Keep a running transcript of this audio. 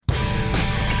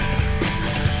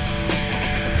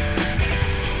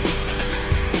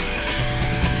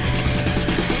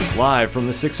Live from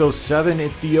the 607,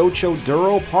 it's the Ocho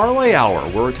Duro Parlay Hour,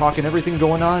 where we're talking everything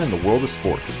going on in the world of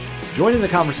sports. Join in the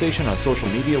conversation on social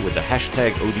media with the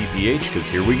hashtag ODPH, because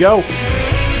here we go.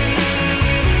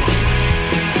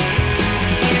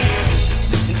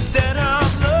 Instead of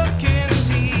looking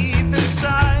deep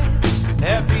inside,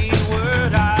 every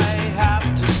word I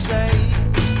have to say,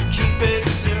 keep it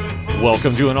simple.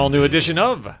 Welcome to an all-new edition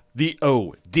of the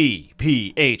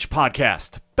ODPH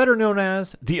podcast, better known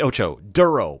as the Ocho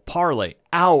Duro Parlay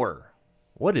Hour.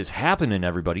 What is happening,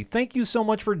 everybody? Thank you so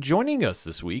much for joining us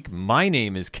this week. My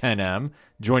name is Ken M.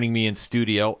 Joining me in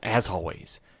studio, as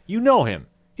always, you know him.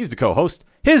 He's the co-host.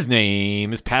 His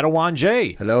name is Padawan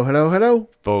J. Hello, hello, hello.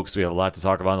 Folks, we have a lot to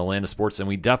talk about in the land of sports, and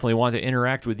we definitely want to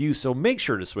interact with you, so make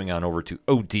sure to swing on over to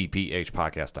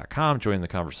odphpodcast.com, join the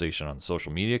conversation on the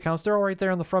social media accounts. They're all right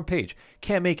there on the front page.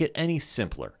 Can't make it any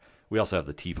simpler. We also have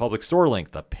the TeePublic Store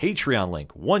link, the Patreon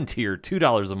link, one tier,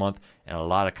 $2 a month, and a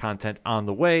lot of content on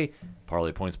the way.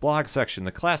 Parlay Points blog section,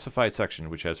 the classified section,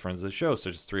 which has friends of the show,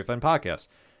 such as 3FN Podcast.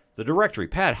 The directory.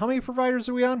 Pat, how many providers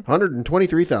are we on?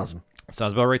 123,000.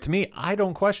 Sounds about right to me. I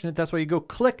don't question it. That's why you go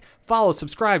click, follow,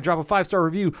 subscribe, drop a 5-star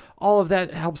review. All of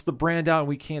that helps the brand out, and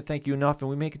we can't thank you enough, and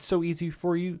we make it so easy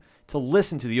for you to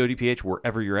listen to the ODPH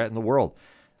wherever you're at in the world.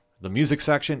 The music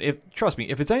section, trust me,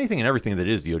 if it's anything and everything that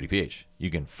is the ODPH,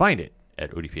 you can find it at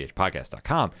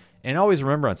odphpodcast.com. And always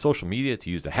remember on social media to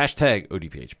use the hashtag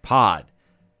ODPHpod.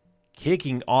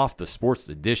 Kicking off the sports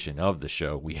edition of the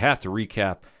show, we have to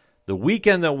recap the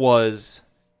weekend that was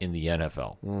in the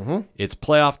NFL. Mm-hmm. It's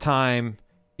playoff time.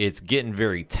 It's getting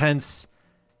very tense.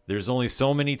 There's only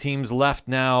so many teams left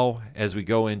now as we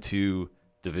go into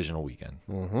divisional weekend.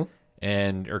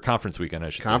 Mm-hmm. Or conference weekend,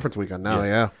 I should say. Conference weekend now, Yes.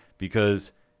 yeah.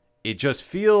 Because it just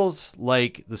feels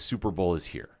like the Super Bowl is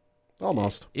here.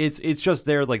 Almost. It's just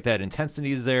there, like that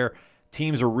intensity is there.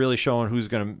 Teams are really showing who's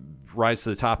going to rise to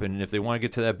the top, and if they want to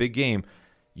get to that big game,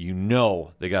 you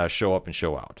know they got to show up and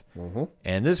show out. Mm-hmm.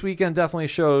 And this weekend definitely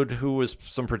showed who was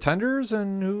some pretenders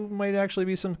and who might actually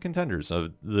be some contenders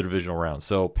of the divisional round.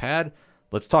 So, Pad,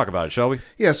 let's talk about it, shall we?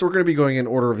 Yeah, so we're going to be going in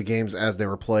order of the games as they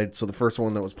were played. So the first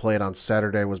one that was played on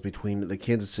Saturday was between the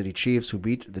Kansas City Chiefs, who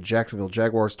beat the Jacksonville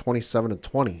Jaguars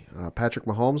 27-20. Patrick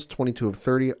Mahomes, 22 of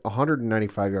 30,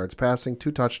 195 yards passing,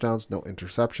 2 touchdowns, no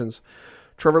interceptions.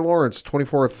 Trevor Lawrence,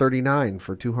 24 of 39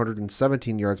 for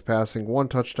 217 yards passing, 1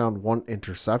 touchdown, 1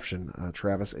 interception.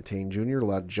 Travis Etienne Jr.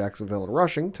 led Jacksonville in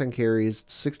rushing, 10 carries,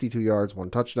 62 yards,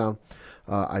 1 touchdown.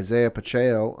 Isaiah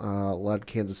Pacheco led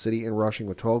Kansas City in rushing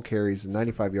with 12 carries,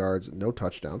 95 yards, no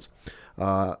touchdowns.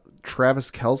 Travis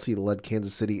Kelce led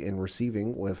Kansas City in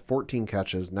receiving with 14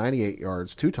 catches, 98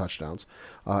 yards, 2 touchdowns.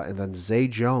 And then Zay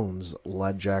Jones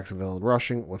led Jacksonville in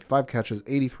rushing with 5 catches,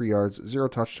 83 yards, 0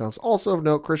 touchdowns. Also of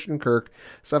note, Christian Kirk,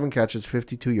 7 catches,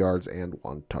 52 yards, and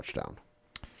 1 touchdown.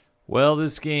 Well,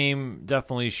 this game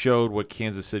definitely showed what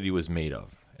Kansas City was made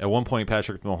of. At one point,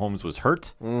 Patrick Mahomes was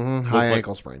hurt. High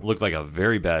ankle sprain. Looked like a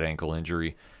very bad ankle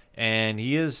injury. And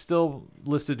he is still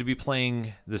listed to be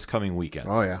playing this coming weekend.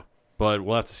 Oh, yeah. But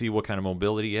we'll have to see what kind of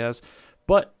mobility he has.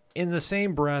 But in the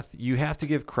same breath, you have to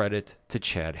give credit to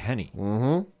Chad Henne.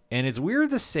 Mm-hmm. And it's weird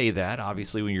to say that,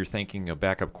 obviously, when you're thinking a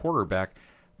backup quarterback.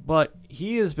 But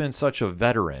he has been such a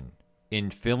veteran in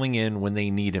filling in when they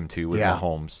need him to with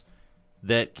Mahomes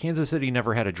that Kansas City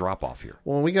never had a drop-off here.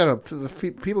 Well,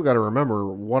 people got to remember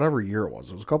whatever year it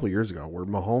was a couple of years ago where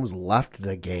Mahomes left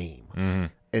the game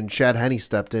and Chad Henne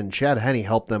stepped in. Chad Henne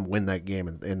helped them win that game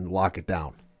and lock it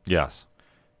down. Yes.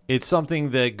 It's something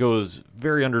that goes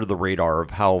very under the radar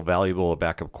of how valuable a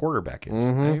backup quarterback is.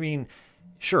 Mm-hmm. I mean,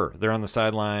 sure, they're on the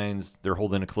sidelines, they're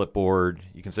holding a clipboard,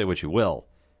 you can say what you will,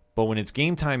 but when it's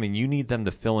game time and you need them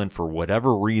to fill in for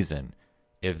whatever reason,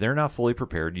 if they're not fully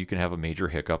prepared, you can have a major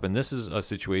hiccup. And this is a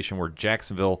situation where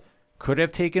Jacksonville could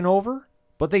have taken over,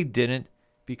 but they didn't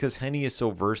because Henne is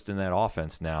so versed in that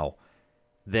offense now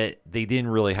that they didn't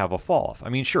really have a fall-off. I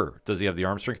mean, sure, does he have the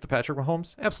arm strength of Patrick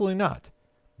Mahomes? Absolutely not.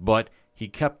 But he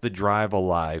kept the drive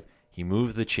alive. He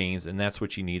moved the chains, and that's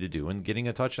what you need to do. And getting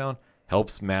a touchdown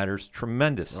helps matters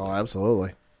tremendously. Oh,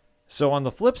 absolutely. So on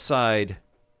the flip side,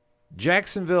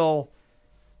 Jacksonville,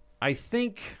 I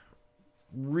think,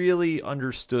 really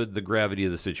understood the gravity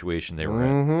of the situation they were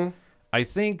in. I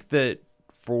think that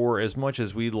for as much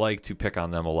as we like to pick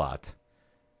on them a lot,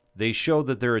 they showed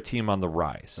that they're a team on the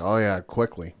rise. Oh, yeah,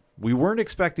 quickly. We weren't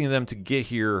expecting them to get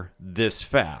here this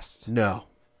fast. No.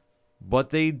 But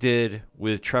they did,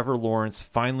 with Trevor Lawrence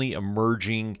finally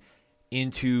emerging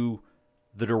into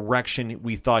the direction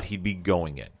we thought he'd be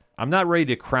going in. I'm not ready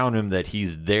to crown him that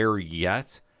he's there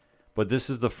yet, but this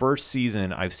is the first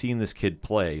season I've seen this kid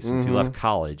play since he left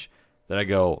college that I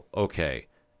go, okay,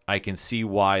 I can see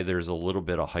why there's a little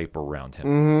bit of hype around him.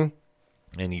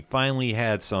 Mm-hmm. And he finally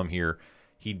had some here.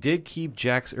 He did keep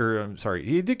Jacksonville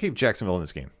in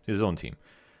this game, his own team.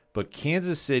 But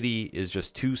Kansas City is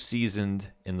just too seasoned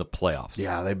in the playoffs.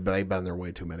 Yeah, they've been there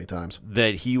way too many times.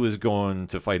 That he was going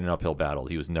to fight an uphill battle.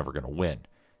 He was never going to win,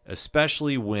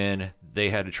 especially when they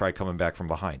had to try coming back from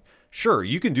behind. Sure,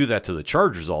 you can do that to the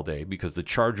Chargers all day because the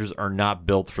Chargers are not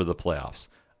built for the playoffs.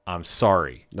 I'm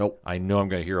sorry. Nope. I know I'm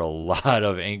going to hear a lot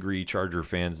of angry Charger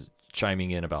fans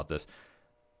chiming in about this.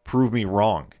 Prove me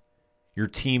wrong. Your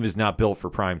team is not built for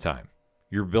prime time.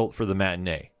 You're built for the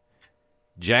matinee.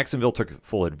 Jacksonville took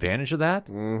full advantage of that,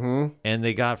 and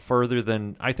they got further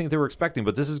than I think they were expecting.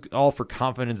 But this is all for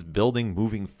confidence building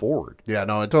moving forward. Yeah,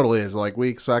 no, it totally is. Like, we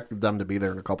expected them to be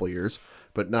there in a couple of years,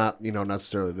 but not,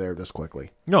 necessarily there this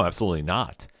quickly. No, absolutely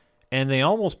not. And they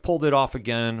almost pulled it off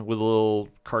again with a little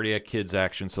cardiac kids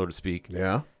action, so to speak.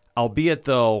 Yeah. Albeit,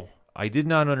 though, I did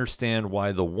not understand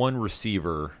why the one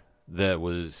receiver that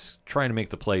was trying to make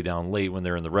the play down late when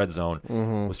they're in the red zone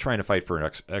was trying to fight for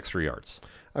extra yards.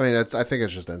 I mean, I think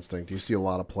it's just instinct. You see a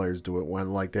lot of players do it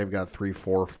when, like, they've got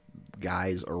 3-4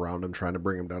 guys around them trying to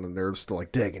bring them down, and they're still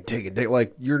like, dig.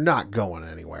 Like, you're not going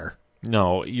anywhere.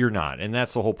 No, you're not. And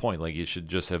that's the whole point. Like, you should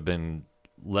just have been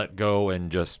let go and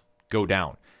just go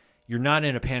down. You're not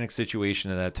in a panic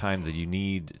situation at that time that you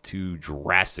need to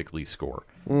drastically score.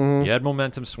 You had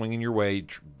momentum swinging your way.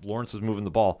 Lawrence was moving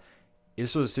the ball.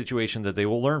 This was a situation that they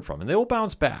will learn from, and they will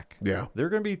bounce back. Yeah. They're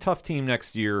going to be a tough team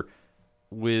next year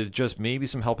with just maybe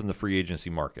some help in the free agency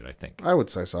market, I think. I would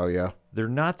say so, yeah. They're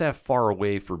not that far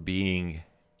away for being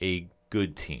a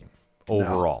good team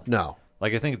overall. No.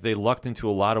 Like, I think they lucked into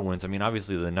a lot of wins. I mean,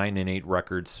 obviously, the 9-8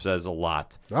 record says a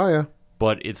lot, Oh, yeah.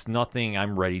 but it's nothing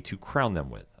I'm ready to crown them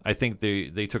with. I think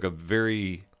they took a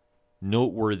very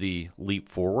noteworthy leap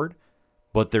forward,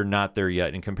 but they're not there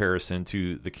yet in comparison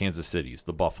to the Kansas Cities,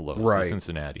 the Buffaloes, Right. the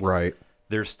Cincinnatis. Right.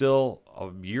 They're still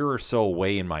a year or so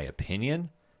away, in my opinion,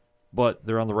 but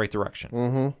they're on the right direction.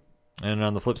 Mm-hmm. And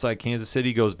on the flip side, Kansas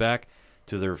City goes back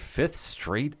to their 5th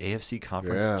straight AFC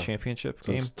Conference Championship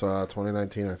game. Since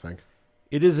 2019, I think.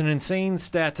 It is an insane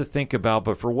stat to think about,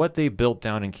 but for what they built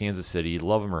down in Kansas City,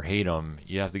 love them or hate them,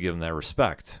 you have to give them that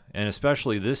respect. And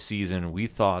especially this season, we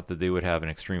thought that they would have an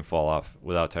extreme fall-off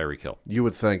without Tyreek Hill. You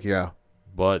would think, yeah.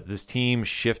 But this team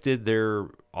shifted their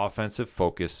offensive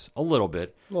focus a little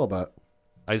bit. A little bit.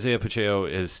 Isaiah Pacheco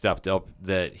has stepped up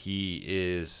that he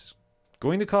is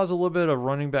going to cause a little bit of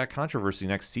running back controversy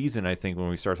next season, I think, when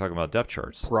we start talking about depth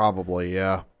charts. Probably,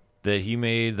 yeah. That he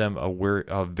made them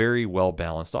a very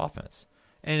well-balanced offense.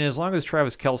 And as long as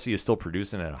Travis Kelce is still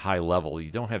producing at a high level, you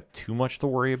don't have too much to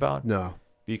worry about. No.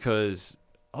 Because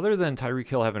other than Tyreek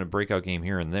Hill having a breakout game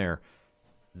here and there,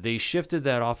 they shifted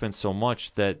that offense so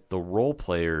much that the role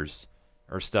players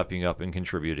are stepping up and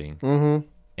contributing. Mm-hmm.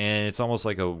 And it's almost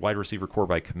like a wide receiver core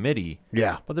by committee.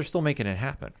 Yeah. But they're still making it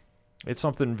happen. It's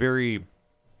something very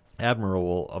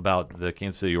admirable about the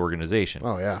Kansas City organization.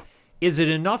 Oh, yeah. Is it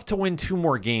enough to win 2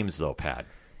 more games, though, Pat?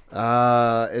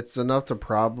 It's enough to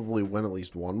probably win at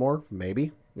least one more,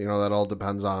 maybe. That all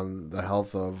depends on the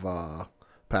health of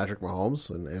Patrick Mahomes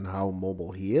and how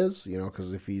mobile he is,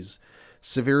 because if he's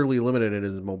severely limited in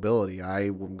his mobility,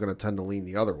 I'm going to tend to lean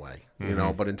the other way,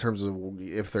 but in terms of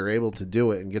if they're able to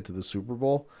do it and get to the Super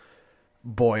Bowl,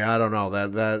 boy, I don't know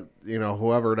that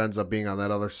whoever it ends up being on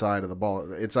that other side of the ball,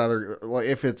 it's either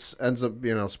if it ends up,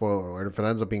 spoiler alert, if it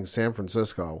ends up being San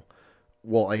Francisco,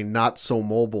 well, a not so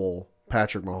mobile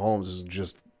Patrick Mahomes is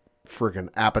just freaking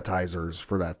appetizers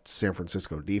for that San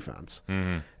Francisco defense.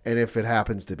 Mm-hmm. And if it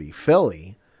happens to be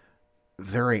Philly,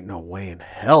 there ain't no way in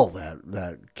hell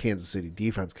that Kansas City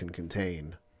defense can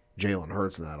contain Jalen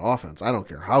Hurts in that offense. I don't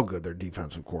care how good their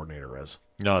defensive coordinator is.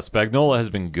 No, Spagnuolo has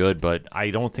been good, but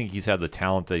I don't think he's had the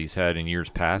talent that he's had in years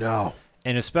past. No.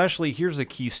 And especially, here's a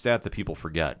key stat that people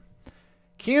forget.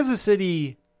 Kansas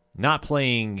City not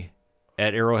playing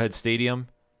at Arrowhead Stadium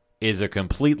is a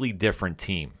completely different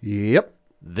team. Yep.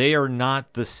 They are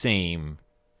not the same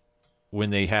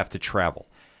when they have to travel.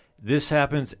 This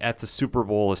happens at the Super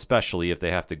Bowl, especially if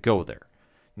they have to go there.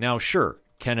 Now, sure,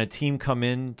 can a team come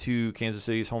into Kansas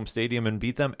City's home stadium and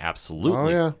beat them?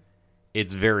 Absolutely. Oh, yeah.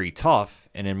 It's very tough,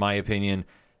 and in my opinion,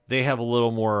 they have a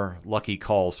little more lucky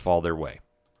calls fall their way.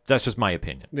 That's just my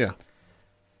opinion. Yeah.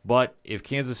 But if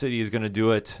Kansas City is going to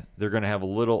do it, they're going to have a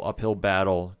little uphill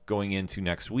battle going into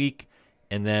next week,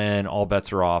 and then all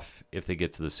bets are off if they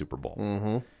get to the Super Bowl.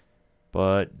 Mm-hmm.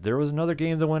 But there was another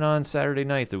game that went on Saturday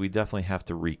night that we definitely have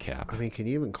to recap. I mean, can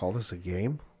you even call this a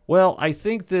game? Well, I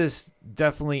think this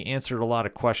definitely answered a lot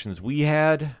of questions we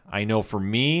had. I know for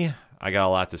me, I got a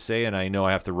lot to say, and I know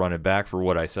I have to run it back for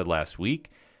what I said last week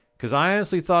because I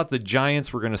honestly thought the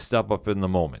Giants were going to step up in the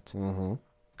moment. Mm-hmm.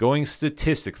 Going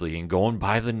statistically and going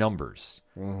by the numbers,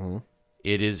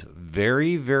 it is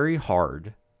very, very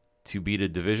hard to beat a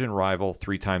division rival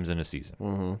 3 times in a season.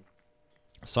 Mm-hmm.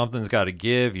 Something's got to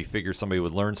give. You figure somebody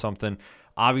would learn something.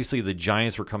 Obviously, the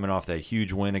Giants were coming off that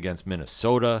huge win against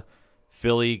Minnesota.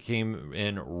 Philly came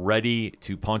in ready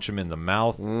to punch him in the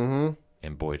mouth. Mm-hmm.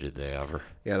 And boy, did they ever.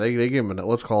 Yeah, they gave him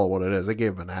let's call it what it is. They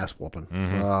gave him an ass whooping,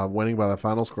 winning by the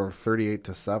final score of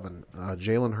 38-7.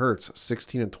 Jalen Hurts,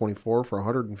 16-24 for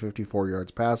 154 yards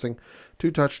passing,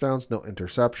 2 touchdowns, no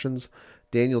interceptions.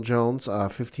 Daniel Jones,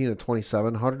 15-27,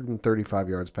 135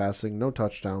 yards passing, no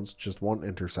touchdowns, just 1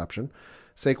 interception.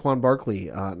 Saquon Barkley,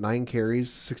 9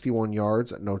 carries, 61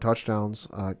 yards, no touchdowns.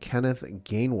 Kenneth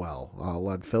Gainwell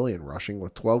led Philly in rushing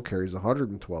with 12 carries,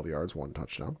 112 yards, 1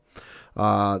 touchdown.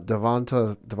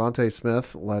 Devontae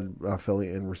Smith led Philly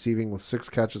in receiving with 6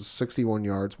 catches, 61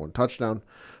 yards, 1 touchdown.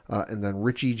 And then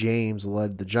Richie James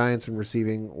led the Giants in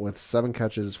receiving with 7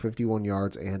 catches, 51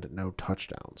 yards, and no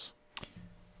touchdowns.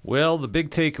 Well, the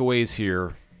big takeaways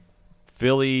here,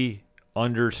 Philly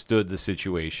understood the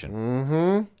situation.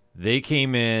 Mm-hmm. They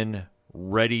came in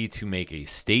ready to make a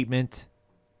statement.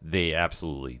 They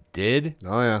absolutely did.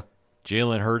 Oh, yeah.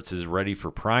 Jalen Hurts is ready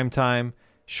for prime time.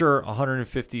 Sure,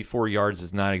 154 yards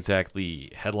is not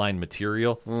exactly headline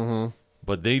material,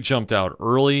 but they jumped out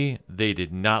early. They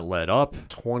did not let up.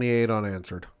 28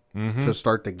 unanswered to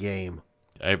start the game.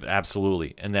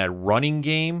 Absolutely. And that running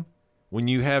game, when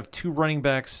you have 2 running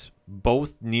backs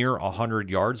both near 100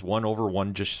 yards, one over,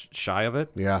 one just shy of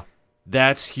it, Yeah.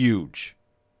 that's huge.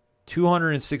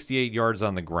 268 yards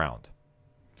on the ground.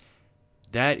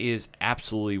 That is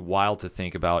absolutely wild to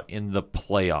think about in the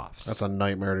playoffs. That's a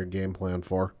nightmare to game plan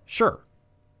for. Sure.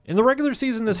 In the regular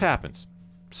season, this happens.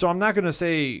 So I'm not going to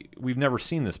say we've never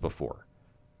seen this before.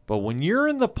 But when you're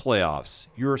in the playoffs,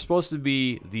 you're supposed to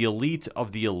be the elite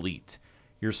of the elite.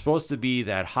 You're supposed to be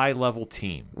that high-level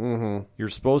team. Mm-hmm. You're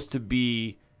supposed to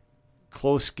be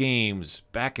close games,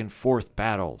 back-and-forth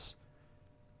battles.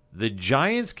 The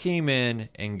Giants came in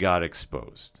and got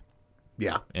exposed.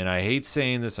 Yeah. And I hate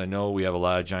saying this. I know we have a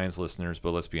lot of Giants listeners,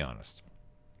 but let's be honest.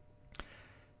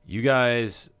 You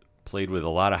guys played with a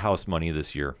lot of house money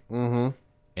this year. Mm-hmm.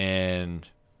 And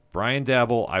Brian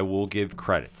Daboll, I will give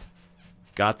credit,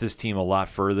 got this team a lot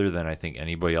further than I think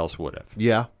anybody else would have.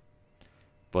 Yeah.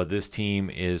 But this team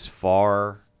is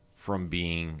far from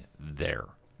being there.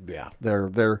 Yeah.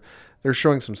 They're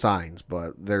showing some signs,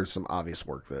 but there's some obvious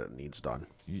work that needs done.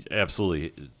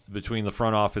 Absolutely. Between the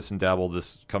front office and Daboll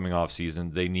this coming off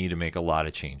season, they need to make a lot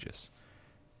of changes.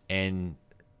 And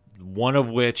one of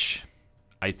which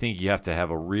I think you have to have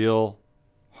a real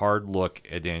hard look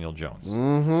at Daniel Jones.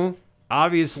 Mm-hmm.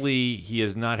 Obviously, he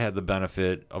has not had the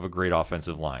benefit of a great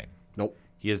offensive line. Nope.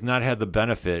 He has not had the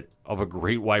benefit of a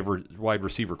great wide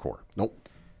receiver core. Nope.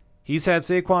 He's had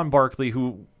Saquon Barkley,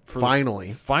 who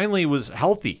finally was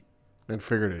healthy. And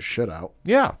figured his shit out.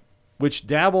 Yeah. Which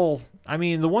Daboll, I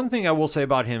mean, the one thing I will say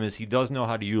about him is he does know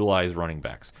how to utilize running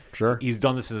backs. Sure. He's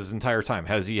done this his entire time.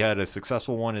 Has he had a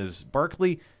successful one as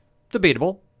Barkley?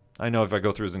 Debatable. I know if I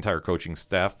go through his entire coaching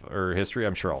staff or history,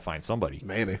 I'm sure I'll find somebody.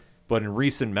 Maybe. But in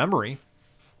recent memory,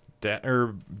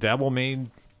 Daboll made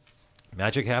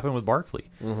magic happen with Barkley.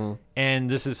 Mm-hmm. And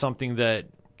this is something that,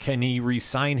 can he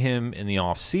re-sign him in the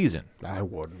offseason? I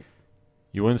wouldn't.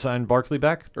 You wouldn't sign Barkley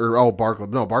back? Barkley.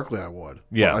 No, Barkley I would.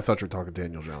 Yeah. Well, I thought you were talking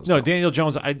Daniel Jones. No, Daniel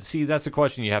Jones, I'd see that's the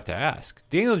question you have to ask.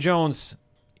 Daniel Jones,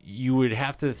 you would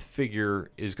have to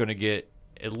figure, is going to get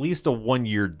at least a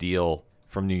 1-year deal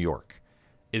from New York.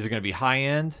 Is it going to be high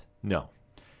end? No.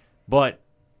 But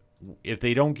if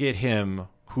they don't get him,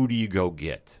 who do you go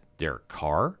get? Derek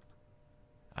Carr?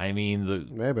 I mean,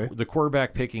 Maybe. the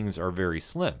quarterback pickings are very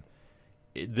slim.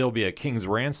 There'll be a king's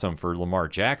ransom for Lamar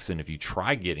Jackson if you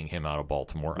try getting him out of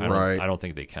Baltimore. I don't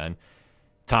think they can.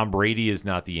 Tom Brady is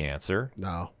not the answer.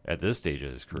 No. At this stage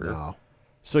of his career. No.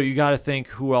 So you got to think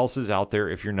who else is out there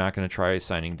if you're not going to try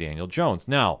signing Daniel Jones.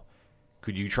 Now,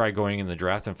 could you try going in the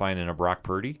draft and finding a Brock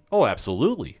Purdy? Oh,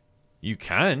 absolutely. You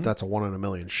can. That's a 1 in a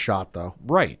million shot, though.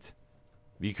 Right.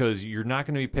 Because you're not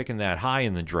going to be picking that high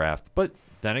in the draft. But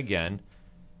then again,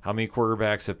 how many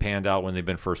quarterbacks have panned out when they've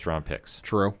been first-round picks?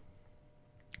 True.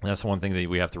 That's one thing that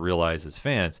we have to realize as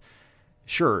fans.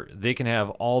 Sure, they can have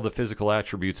all the physical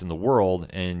attributes in the world,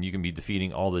 and you can be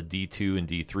defeating all the D2 and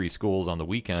D3 schools on the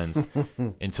weekends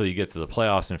until you get to the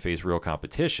playoffs and face real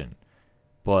competition.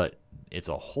 But it's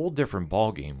a whole different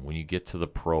ballgame when you get to the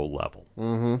pro level.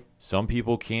 Mm-hmm. Some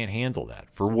people can't handle that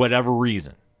for whatever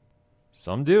reason.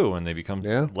 Some do, and they become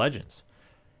legends.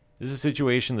 This is a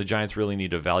situation the Giants really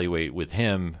need to evaluate with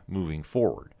him moving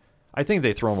forward. I think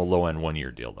they throw him a low-end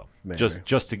 1-year deal, though. Maybe.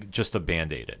 Just to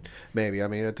Band-Aid it. Maybe. I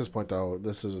mean, at this point, though,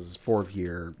 this is his 4th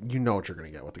year. You know what you're going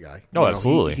to get with the guy. Oh,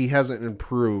 absolutely. He hasn't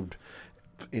improved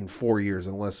in 4 years.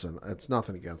 And listen, it's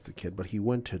nothing against the kid, but he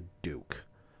went to Duke.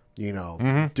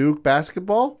 Duke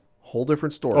basketball, whole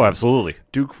different story. Oh, absolutely.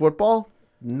 Duke football,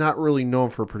 not really known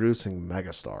for producing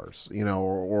megastars,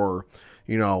 or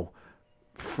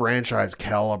franchise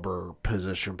caliber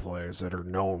position players that are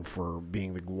known for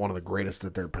being one of the greatest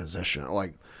at their position.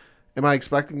 Like, am I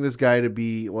expecting this guy to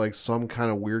be like some kind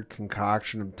of weird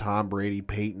concoction of Tom Brady,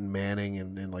 Peyton Manning,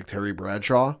 and like Terry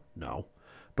Bradshaw? No.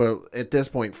 But at this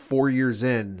point, 4 years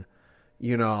in,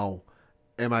 am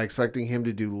I expecting him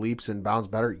to do leaps and bounds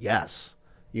better? Yes.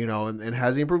 And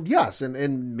has he improved? Yes.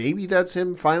 And maybe that's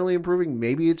him finally improving.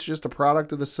 Maybe it's just a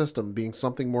product of the system being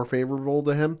something more favorable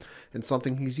to him and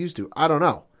something he's used to. I don't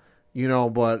know.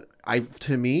 But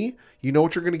to me,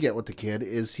 what you're going to get with the kid.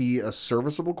 Is he a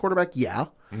serviceable quarterback? Yeah.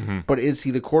 Mm-hmm. But is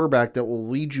he the quarterback that will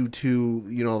lead you to,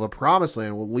 the promised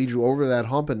land, will lead you over that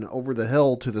hump and over the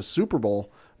hill to the Super Bowl?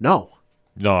 No.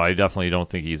 No, I definitely don't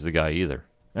think he's the guy either.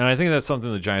 And I think that's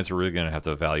something the Giants are really going to have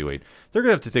to evaluate. They're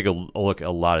going to have to take a look at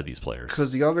a lot of these players.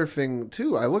 Because the other thing,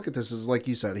 too, I look at this is, like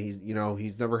you said, he's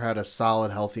never had a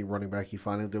solid, healthy running back. He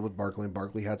finally did with Barkley, and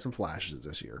Barkley had some flashes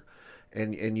this year.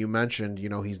 And you mentioned,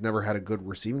 he's never had a good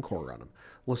receiving core around him.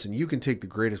 Listen, you can take the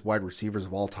greatest wide receivers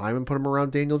of all time and put him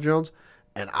around Daniel Jones,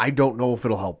 and I don't know if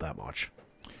it'll help that much.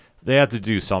 They have to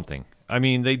do something. I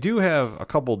mean, they do have a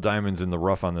couple diamonds in the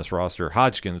rough on this roster.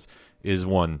 Hodgkins is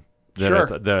one.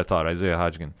 That I thought, Isaiah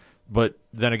Hodgkin. But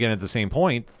then again, at the same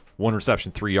point, 1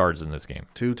 reception, 3 yards in this game.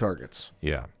 2 targets.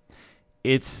 Yeah.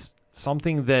 It's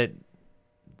something that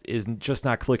is just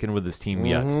not clicking with this team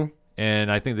yet.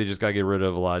 And I think they just got to get rid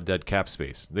of a lot of dead cap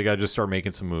space. They got to just start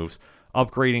making some moves,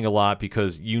 upgrading a lot,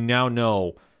 because you now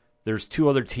know there's 2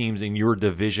 other teams in your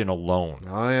division alone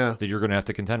that you're going to have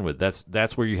to contend with.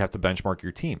 That's where you have to benchmark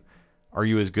your team. Are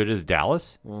you as good as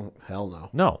Dallas? Well, hell no.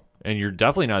 No. And you're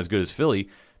definitely not as good as Philly,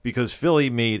 because Philly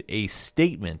made a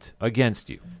statement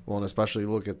against you. Well, and especially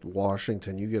look at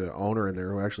Washington. You get an owner in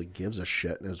there who actually gives a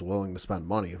shit and is willing to spend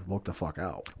money. Look the fuck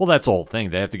out. Well, that's the whole thing.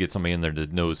 They have to get somebody in there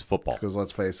that knows football. Because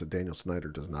let's face it, Daniel Snyder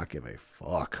does not give a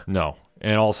fuck. No.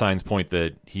 And all signs point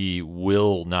that he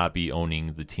will not be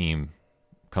owning the team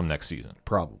come next season.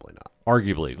 Probably not.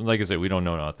 Arguably. Like I said, we don't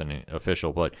know nothing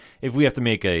official, but if we have to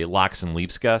make a locks and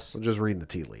leaps guess. We're just reading the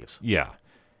tea leaves. Yeah.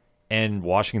 And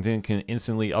Washington can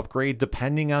instantly upgrade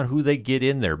depending on who they get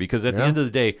in there. Because at the end of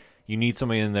the day, you need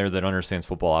somebody in there that understands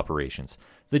football operations.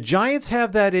 The Giants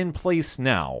have that in place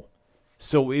now.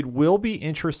 So it will be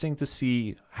interesting to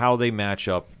see how they match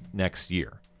up next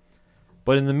year.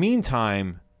 But in the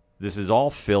meantime, this is all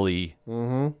Philly.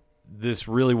 Mm-hmm. This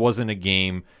really wasn't a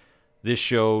game. This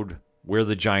showed where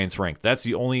the Giants ranked. That's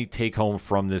the only take-home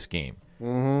from this game.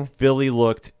 Mm-hmm. Philly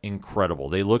looked incredible.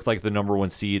 They looked like the number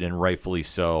 1 seed, and rightfully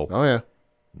so. Oh, yeah.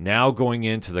 Now going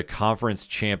into the conference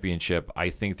championship, I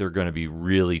think they're going to be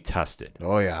really tested.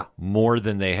 Oh, yeah. More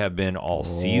than they have been all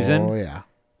season. Oh, yeah.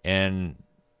 And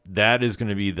that is going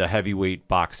to be the heavyweight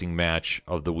boxing match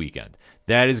of the weekend.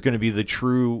 That is going to be the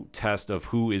true test of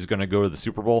who is going to go to the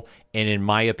Super Bowl and, in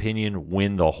my opinion,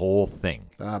 win the whole thing.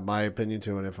 My opinion,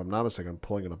 too, and if I'm not mistaken, I'm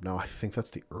pulling it up now. I think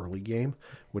that's the early game,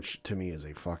 which to me is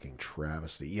a fucking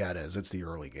travesty. Yeah, it is. It's the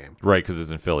early game. Right, because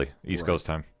it's in Philly, East Coast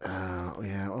time.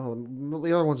 Yeah, well,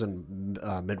 the other one's in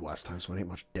Midwest time, so it ain't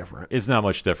much different. It's not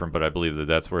much different, but I believe that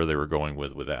that's where they were going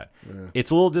with that. Yeah.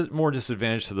 It's a little more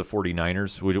disadvantage to the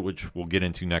 49ers, which we'll get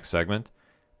into next segment.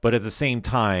 But at the same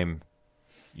time,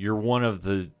 you're one of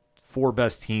the 4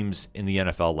 best teams in the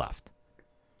NFL left.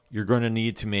 You're going to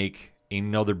need to make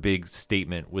another big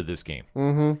statement with this game.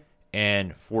 Mm-hmm.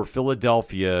 And for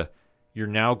Philadelphia, you're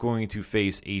now going to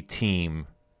face a team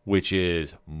which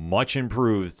is much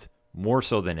improved, more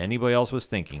so than anybody else was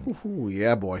thinking. Ooh,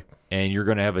 yeah, boy. And you're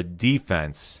going to have a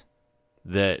defense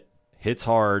that hits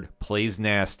hard, plays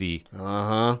nasty,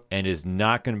 and is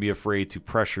not going to be afraid to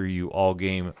pressure you all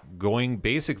game, going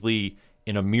basically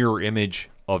in a mirror image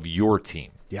of your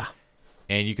team. Yeah.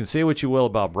 And you can say what you will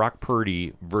about Brock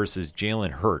Purdy versus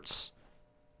Jalen Hurts,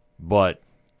 but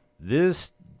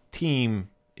this team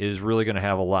is really going to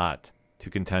have a lot to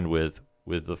contend with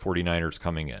the 49ers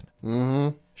coming in.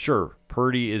 Mm-hmm. Sure,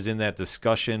 Purdy is in that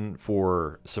discussion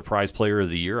for Surprise Player of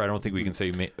the Year. I don't think we can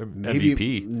say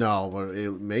MVP. No, but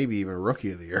maybe even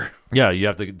Rookie of the Year. Yeah, you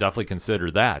have to definitely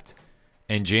consider that.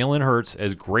 And Jalen Hurts,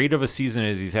 as great of a season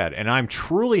as he's had, and I'm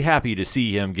truly happy to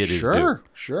see him get his due.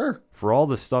 Sure. For all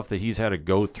the stuff that he's had to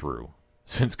go through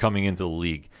since coming into the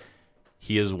league,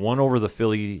 he has won over the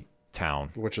Philly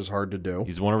town. Which is hard to do.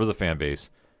 He's won over the fan base.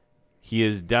 He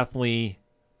is definitely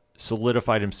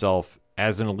solidified himself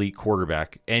as an elite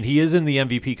quarterback, and he is in the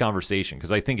MVP conversation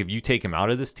because I think if you take him out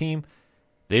of this team,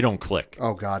 they don't click.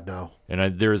 Oh, God, no.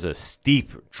 And there's a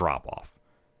steep drop-off.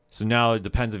 So now it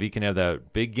depends if he can have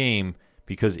that big game,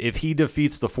 because if he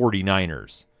defeats the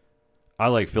 49ers, I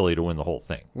like Philly to win the whole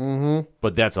thing. Mm-hmm.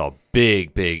 But that's a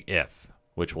big, big if,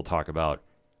 which we'll talk about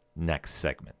next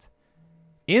segment.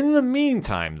 In the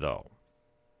meantime, though,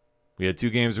 we had 2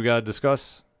 games we got to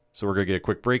discuss, so we're going to get a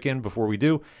quick break in before we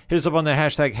do. Hit us up on the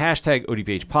hashtag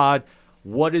ODPHpod.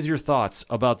 What is your thoughts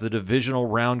about the divisional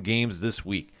round games this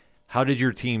week? How did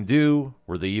your team do?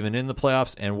 Were they even in the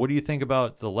playoffs? And what do you think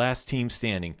about the last team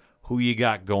standing? Who you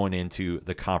got going into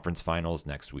the conference finals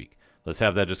next week? Let's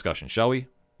have that discussion, shall we?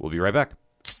 We'll be right back.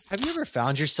 Have you ever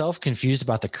found yourself confused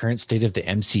about the current state of the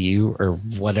MCU or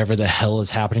whatever the hell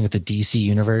is happening with the DC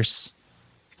universe?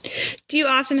 Do you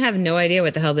often have no idea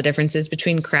what the hell the difference is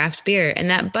between craft beer and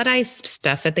that Bud Ice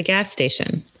stuff at the gas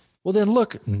station? Well, then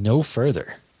look no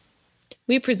further.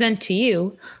 We present to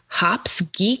you Hops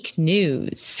Geek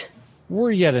News.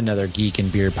 We're yet another geek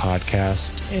and beer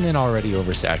podcast in an already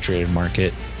oversaturated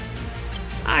market.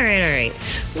 All right.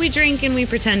 We drink and we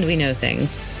pretend we know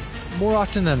things. More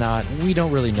often than not, we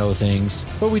don't really know things,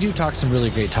 but we do talk some really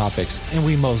great topics, and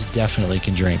we most definitely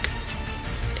can drink.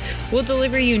 We'll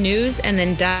deliver you news and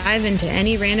then dive into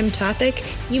any random topic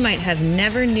you might have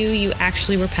never knew you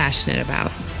actually were passionate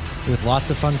about. With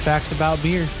lots of fun facts about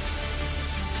beer.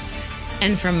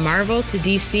 And from Marvel to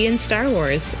DC and Star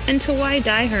Wars, and to why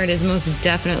Die Hard is most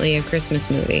definitely a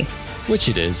Christmas movie. Which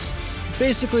it is.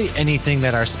 Basically anything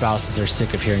that our spouses are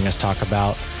sick of hearing us talk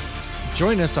about.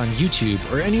 Join us on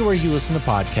YouTube or anywhere you listen to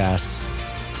podcasts.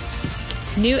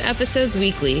 New episodes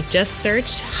weekly. Just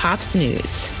search Hops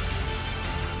News.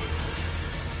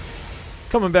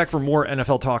 Coming back for more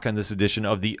NFL talk on this edition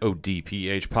of the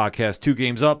ODPH podcast. 2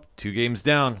 games up, 2 games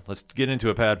down. Let's get into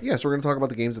it, Pat. Yes, we're going to talk about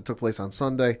the games that took place on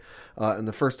Sunday, and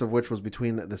the first of which was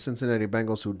between the Cincinnati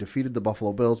Bengals, who defeated the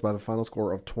Buffalo Bills by the final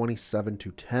score of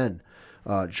 27-10.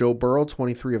 Joe Burrow,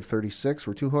 23 of 36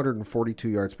 for 242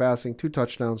 yards passing, 2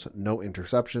 touchdowns, no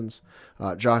interceptions.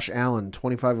 Josh Allen,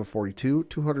 25 of 42,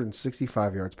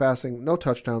 265 yards passing, no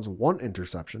touchdowns, 1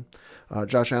 interception.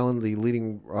 Josh Allen, the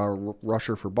leading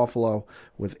rusher for Buffalo,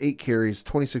 with 8 carries,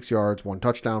 26 yards, 1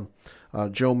 touchdown.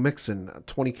 Joe Mixon,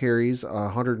 20 carries,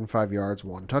 105 yards,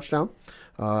 1 touchdown.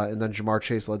 And then Jamar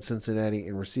Chase led Cincinnati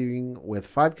in receiving with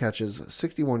 5 catches,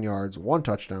 61 yards, 1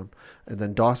 touchdown. And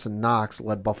then Dawson Knox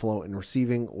led Buffalo in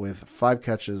receiving with 5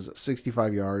 catches,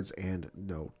 65 yards, and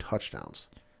no touchdowns.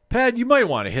 Pat, you might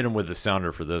want to hit him with the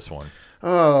sounder for this one.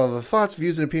 The thoughts,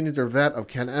 views, and opinions are that of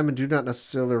Ken M and do not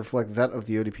necessarily reflect that of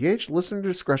the ODPH. Listener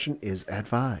discretion is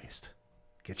advised.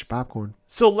 Get your popcorn.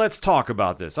 So let's talk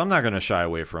about this. I'm not going to shy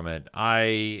away from it.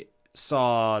 I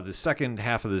saw the second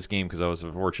half of this game because I was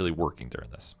unfortunately working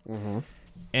during this. Mm-hmm.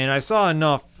 And I saw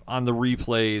enough on the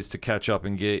replays to catch up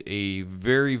and get a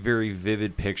very, very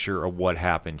vivid picture of what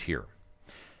happened here.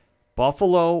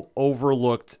 Buffalo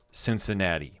overlooked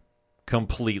Cincinnati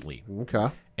completely. Okay.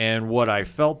 And what I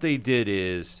felt they did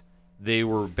is they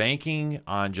were banking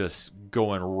on just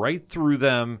going right through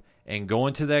them and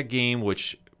going to that game,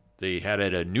 which they had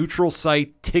at a neutral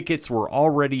site. Tickets were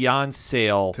already on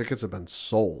sale. Tickets have been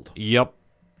sold. Yep.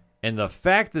 And the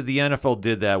fact that the NFL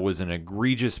did that was an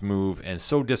egregious move and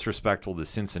so disrespectful to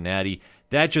Cincinnati.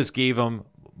 That just gave them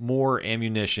more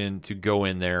ammunition to go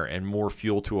in there and more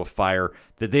fuel to a fire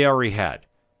that they already had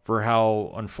for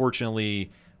how,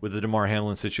 unfortunately, with the Damar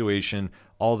Hamlin situation,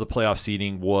 all the playoff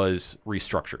seeding was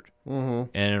restructured. Mm-hmm.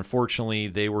 And unfortunately,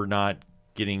 they were not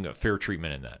getting a fair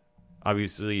treatment in that.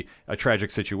 Obviously, a tragic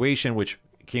situation, which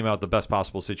came out the best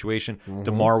possible situation. Mm-hmm.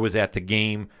 Damar was at the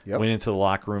game, went into the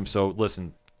locker room. So,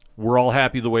 listen, we're all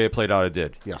happy the way it played out. It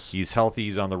did. Yes. He's healthy.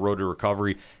 He's on the road to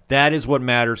recovery. That is what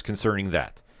matters concerning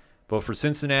that. But for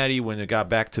Cincinnati, when it got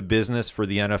back to business for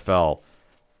the NFL,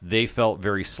 they felt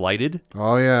very slighted.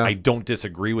 Oh, yeah. I don't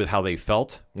disagree with how they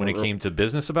felt when it came to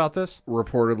business about this.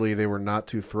 Reportedly, they were not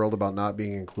too thrilled about not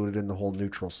being included in the whole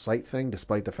neutral site thing,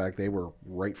 despite the fact they were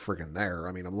right friggin' there.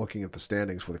 I mean, I'm looking at the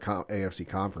standings for the AFC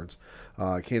Conference.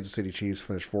 Kansas City Chiefs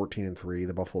finished 14-3,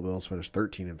 the Buffalo Bills finished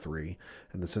 13-3,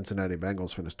 and the Cincinnati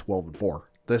Bengals finished 12-4.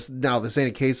 This ain't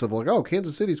a case of like, oh,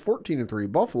 Kansas City's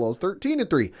 14-3, Buffalo's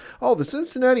 13-3. Oh, the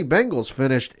Cincinnati Bengals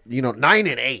finished,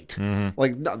 9-8. Mm-hmm.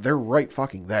 Like, no, they're right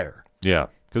fucking there. Yeah,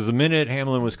 because the minute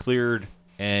Hamlin was cleared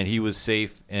and he was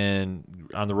safe and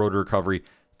on the road to recovery,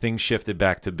 things shifted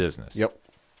back to business. Yep.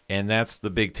 And that's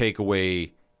the big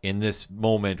takeaway in this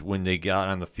moment when they got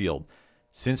on the field.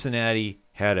 Cincinnati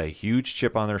had a huge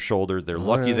chip on their shoulder. They're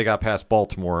lucky they got past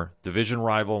Baltimore, division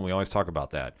rival, and we always talk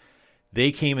about that.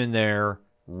 They came in there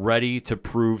ready to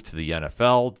prove to the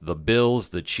NFL, the Bills,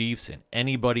 the Chiefs, and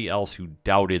anybody else who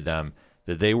doubted them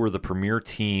that they were the premier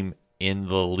team in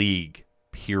the league,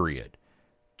 period.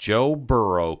 Joe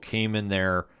Burrow came in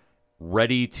there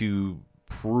ready to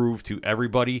prove to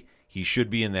everybody he should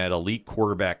be in that elite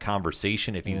quarterback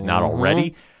conversation if he's not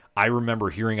already. I remember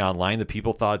hearing online that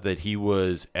people thought that he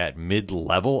was at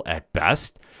mid-level at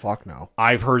best. Fuck no.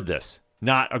 I've heard this.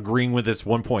 Not agreeing with this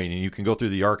one point, and you can go through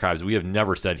the archives. We have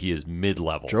never said he is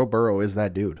mid-level. Joe Burrow is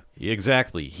that dude.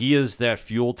 Exactly. He is that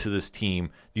fuel to this team.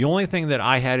 The only thing that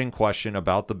I had in question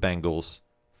about the Bengals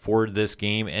for this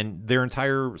game and their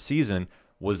entire season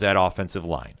was that offensive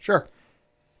line. Sure.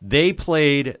 They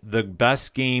played the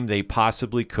best game they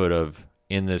possibly could have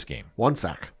in this game. 1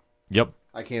 sack. Yep.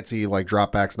 I can't see like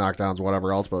dropbacks, knockdowns,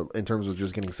 whatever else, but in terms of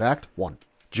just getting sacked, 1.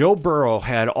 Joe Burrow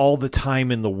had all the time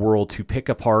in the world to pick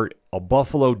apart a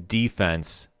Buffalo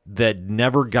defense that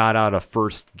never got out of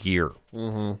first gear.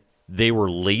 Mm-hmm. They were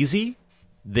lazy.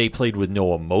 They played with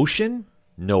no emotion,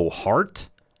 no heart.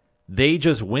 They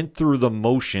just went through the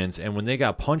motions, and when they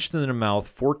got punched in the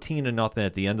mouth 14-0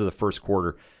 at the end of the first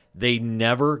quarter, they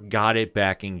never got it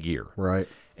back in gear. Right.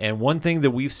 And one thing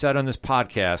that we've said on this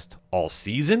podcast all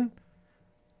season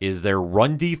is their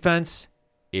run defense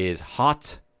is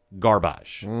hot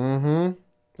garbage. Mm-hmm.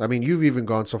 I mean, you've even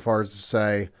gone so far as to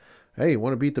say, hey, you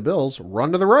want to beat the Bills,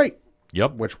 run to the right.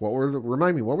 Yep.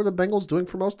 Remind me, what were the Bengals doing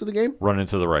for most of the game? Running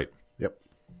to the right. Yep.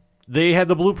 They had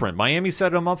the blueprint. Miami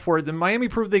set them up for it. Then Miami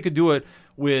proved they could do it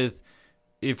with,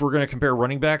 if we're going to compare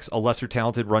running backs, a lesser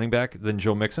talented running back than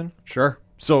Joe Mixon. Sure.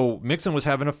 So Mixon was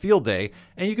having a field day,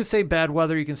 and you can say bad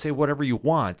weather, you can say whatever you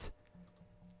want.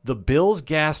 The Bills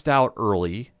gassed out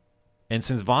early, and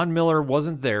since Von Miller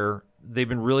wasn't there, they've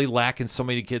been really lacking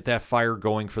somebody to get that fire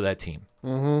going for that team.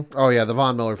 Mm-hmm. Oh, yeah, the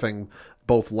Von Miller thing,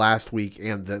 both last week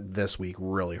and this week,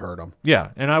 really hurt them.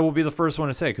 Yeah, and I will be the first one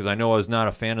to say, because I know I was not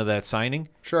a fan of that signing.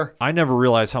 Sure. I never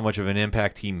realized how much of an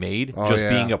impact he made just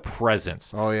being a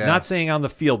presence. Oh, yeah. Not saying on the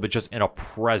field, but just in a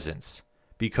presence.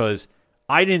 Because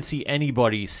I didn't see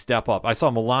anybody step up. I saw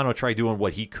Milano try doing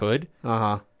what he could.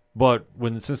 Uh-huh. But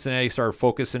when Cincinnati started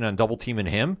focusing on double teaming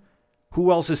him,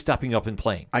 who else is stepping up and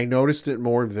playing? I noticed it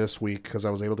more this week because I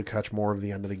was able to catch more of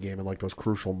the end of the game and like those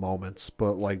crucial moments.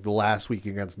 But like the last week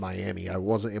against Miami, I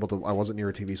wasn't near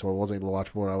a TV, so I wasn't able to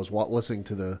watch. But I was listening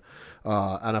to the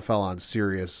NFL on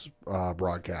Sirius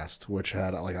broadcast, which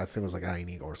had like, I think it was like Iron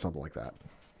Eagle or something like that.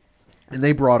 And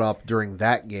they brought up during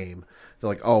that game, they're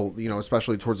like, oh, you know,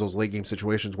 especially towards those late game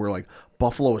situations where like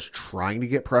Buffalo is trying to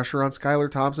get pressure on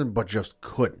Skylar Thompson, but just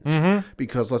couldn't.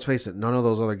 Because let's face it, none of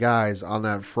those other guys on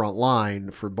that front line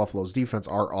for Buffalo's defense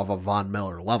are of a Von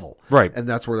Miller level. Right. And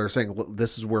that's where they're saying, look,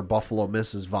 this is where Buffalo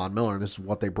misses Von Miller, and this is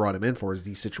what they brought him in for, is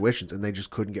these situations, and they just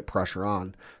couldn't get pressure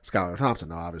on Skylar Thompson.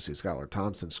 Now, obviously, Skylar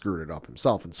Thompson screwed it up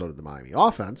himself, and so did the Miami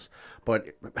offense. But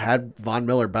had Von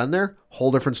Miller been there,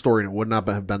 whole different story, and it would not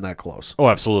have been that close. Oh,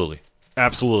 absolutely.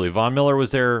 Absolutely. Von Miller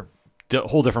was there,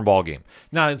 whole different ball game.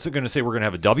 Now, it's going to say we're going to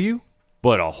have a W,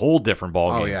 but a whole different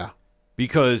ball game. Oh, yeah.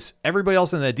 Because everybody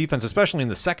else in that defense, especially in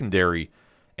the secondary,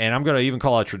 and I'm going to even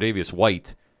call out Tre'Davious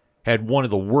White, had one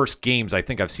of the worst games I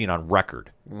think I've seen on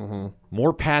record. Mm-hmm.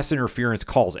 More pass interference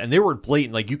calls, and they were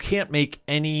blatant. Like, you can't make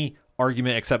any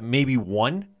argument except maybe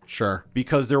one. Sure.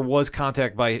 Because there was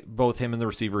contact by both him and the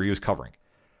receiver he was covering.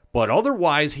 But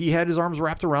otherwise, he had his arms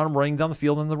wrapped around him running down the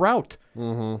field in the route.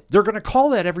 Mm-hmm. They're going to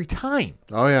call that every time.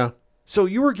 Oh, yeah. So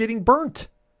you were getting burnt.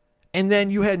 And then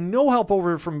you had no help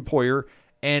over from Poyer.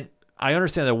 And I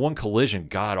understand that one collision,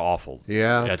 god awful.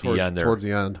 Yeah, at the end there. Towards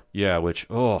the end. Yeah, which,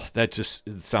 that just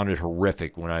sounded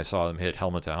horrific when I saw them hit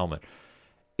helmet to helmet.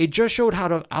 It just showed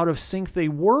how out of sync they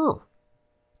were.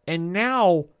 And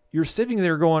now you're sitting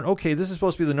there going, okay, this is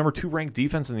supposed to be the number 2 ranked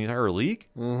defense in the entire league?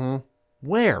 Mm-hmm.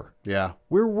 Where? Yeah.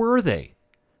 Where were they?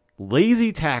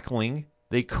 Lazy tackling.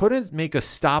 They couldn't make a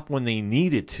stop when they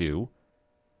needed to,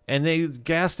 and they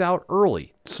gassed out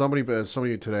early. Somebody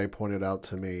today pointed out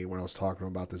to me when I was talking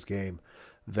about this game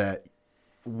that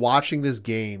watching this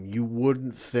game, you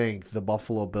wouldn't think the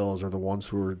Buffalo Bills are the ones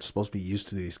who are supposed to be used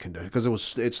to these conditions,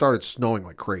 because it started snowing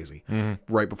like crazy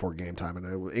right before game time, and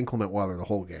it was inclement weather the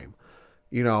whole game.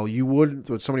 You know, you wouldn't,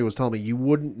 what somebody was telling me, you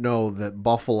wouldn't know that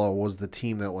Buffalo was the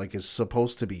team that, like, is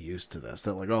supposed to be used to this.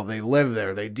 That, like, oh, they live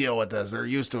there, they deal with this, they're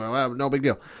used to it, well, no big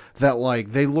deal. That,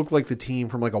 like, they look like the team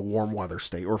from, like, a warm weather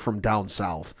state or from down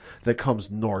south that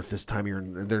comes north this time of year,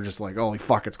 and they're just like, holy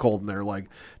fuck, it's cold, and they're, like,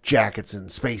 jackets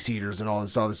and space heaters and all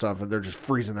this other stuff, and they're just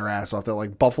freezing their ass off. That,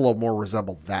 like, Buffalo more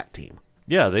resembled that team.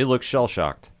 Yeah, they looked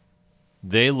shell-shocked.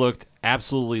 They looked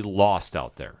absolutely lost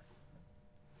out there.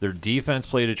 Their defense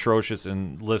played atrocious,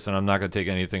 and listen, I'm not going to take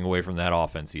anything away from that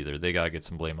offense either. They got to get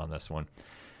some blame on this one.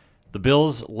 The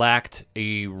Bills lacked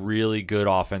a really good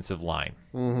offensive line,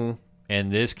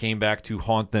 and this came back to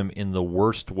haunt them in the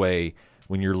worst way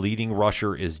when your leading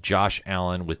rusher is Josh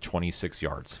Allen with 26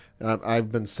 yards.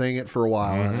 I've been saying it for a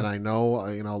while, and I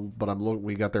know, but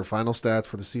we got their final stats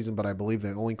for the season, but I believe they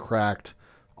only cracked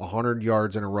 100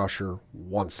 yards in a rusher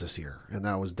once this year, and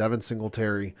that was Devin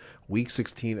Singletary, Week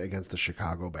 16 against the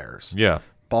Chicago Bears. Yeah.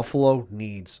 Buffalo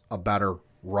needs a better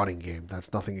running game.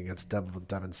 That's nothing against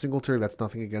Devin Singletary. That's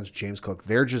nothing against James Cook.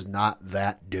 They're just not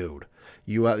that dude.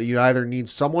 You either need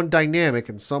someone dynamic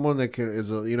and someone that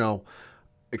is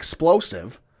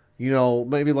explosive,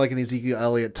 maybe like an Ezekiel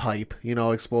Elliott type,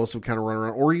 explosive kind of run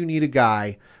around, or you need a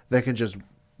guy that can just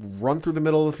run through the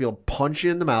middle of the field, punch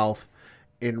you in the mouth,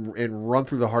 and run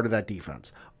through the heart of that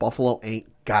defense. Buffalo ain't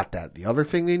got that. The other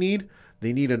thing they need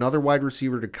another wide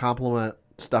receiver to complement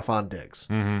Stephon Diggs.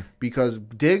 Because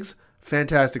Diggs,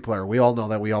 fantastic player. We all know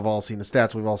that. We have all seen the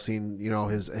stats. We've all seen,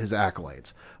 his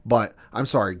accolades. But I'm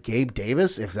sorry, Gabe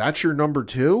Davis, if that's your number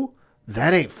 2,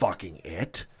 that ain't fucking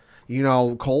it.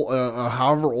 Cole,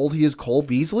 however old he is, Cole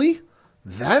Beasley,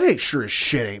 that ain't sure as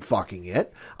shit ain't fucking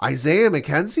it. Isaiah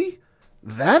McKenzie,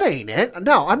 that ain't it.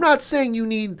 No, I'm not saying you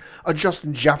need a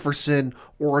Justin Jefferson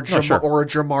or a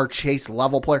Jamar Chase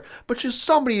level player, but just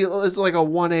somebody is like a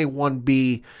 1A,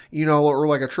 1B, or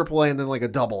like a AAA and then like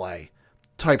a AA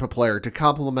type of player to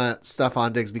complement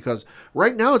Stephon Diggs, because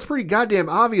right now it's pretty goddamn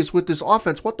obvious with this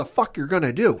offense what the fuck you're going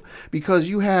to do, because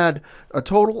you had a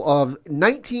total of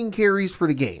 19 carries for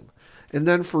the game. And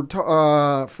then for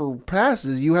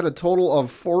passes, you had a total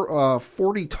of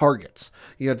 40 targets.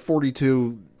 You had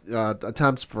 42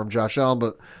 attempts from Josh Allen,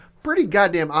 but pretty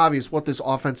goddamn obvious what this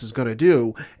offense is going to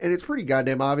do. And it's pretty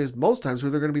goddamn obvious most times who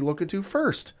they're going to be looking to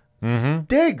first.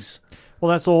 Diggs.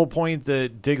 Well, that's the whole point,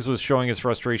 that Diggs was showing his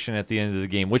frustration at the end of the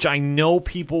game, which I know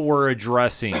people were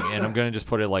addressing, and I'm going to just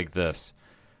put it like this.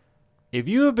 If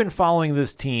you have been following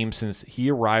this team since he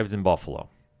arrived in Buffalo,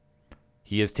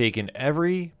 he has taken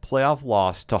every playoff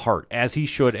loss to heart, as he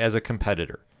should as a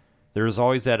competitor. There's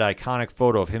always that iconic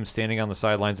photo of him standing on the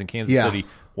sidelines in Kansas City,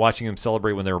 watching him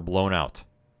celebrate when they were blown out.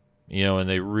 And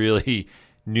they really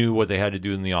knew what they had to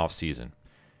do in the offseason.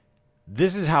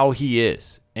 This is how he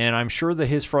is. And I'm sure that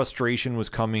his frustration was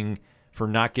coming for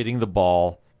not getting the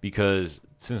ball, because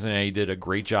Cincinnati did a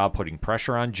great job putting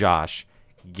pressure on Josh,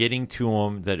 getting to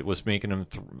him, that it was making him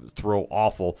throw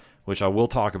awful, which I will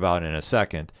talk about in a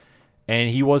second. And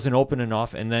he wasn't open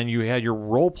enough. And then you had your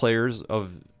role players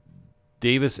of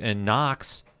Davis and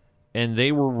Knox, and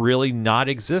they were really not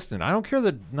existent. I don't care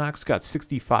that Knox got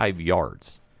 65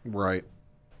 yards. Right.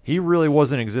 He really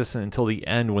wasn't existent until the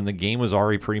end, when the game was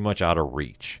already pretty much out of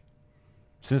reach.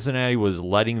 Cincinnati was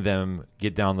letting them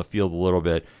get down the field a little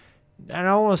bit. And I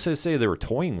don't want to say they were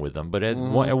toying with them, but at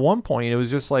one point it was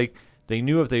just like they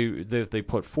knew if they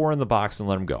put 4 in the box and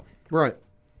let them go. Right.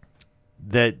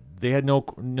 That they had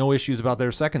no issues about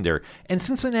their secondary. And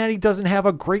Cincinnati doesn't have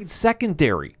a great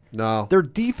secondary. No. Their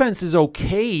defense is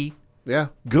okay. Yeah.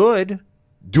 Good.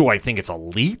 Do I think it's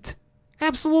elite?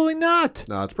 Absolutely not.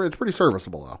 No, it's pretty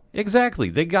serviceable, though. Exactly.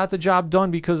 They got the job done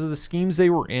because of the schemes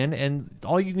they were in, and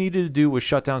all you needed to do was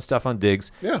shut down Stephon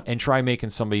Diggs and try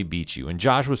making somebody beat you. And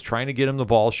Josh was trying to get him the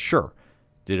ball, sure.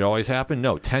 Did it always happen?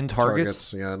 No. 10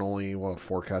 targets. Yeah, and only,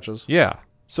 4 catches? Yeah.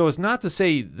 So it's not to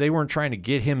say they weren't trying to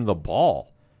get him the ball,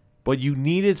 but you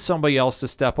needed somebody else to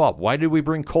step up. Why did we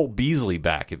bring Cole Beasley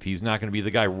back if he's not going to be the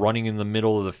guy running in the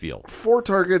middle of the field? 4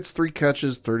 targets, 3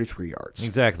 catches, 33 yards.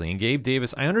 Exactly. And Gabe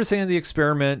Davis, I understand the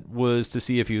experiment was to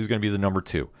see if he was going to be the number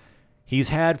 2. He's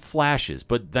had flashes,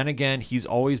 but then again, he's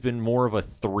always been more of a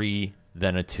 3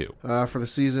 than a 2. For the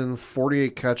season,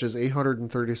 48 catches,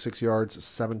 836 yards,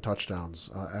 7 touchdowns,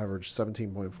 average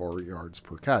 17.4 yards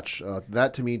per catch.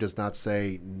 That to me does not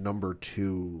say number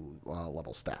 2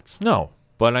 level stats. No.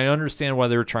 But I understand why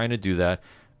they were trying to do that.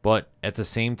 But at the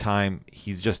same time,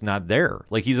 he's just not there.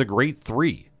 Like, he's a great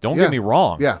 3. Don't get me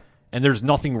wrong. Yeah. And there's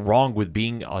nothing wrong with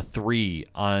being a 3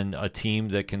 on a team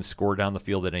that can score down the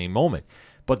field at any moment.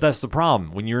 But that's the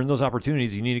problem. When you're in those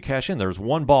opportunities, you need to cash in. There was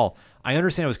one ball. I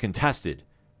understand it was contested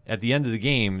at the end of the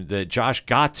game that Josh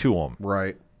got to him.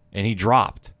 Right. And he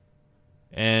dropped.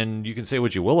 And you can say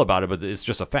what you will about it, but it's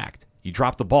just a fact. He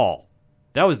dropped the ball.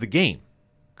 That was the game.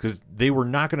 Because they were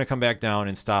not going to come back down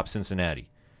and stop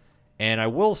Cincinnati. And I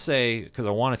will say, because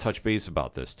I want to touch base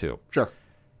about this too. Sure.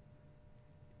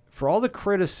 For all the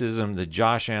criticism that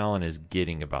Josh Allen is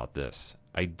getting about this,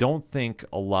 I don't think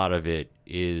a lot of it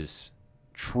is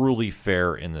truly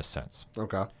fair in this sense.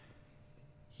 Okay.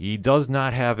 He does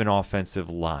not have an offensive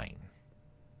line.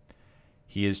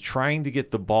 He is trying to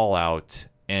get the ball out,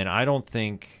 and I don't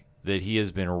think that he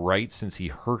has been right since he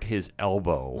hurt his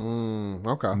elbow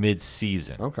Okay.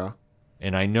 mid-season. Okay.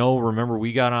 And I know, remember,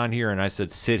 we got on here and I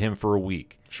said sit him for a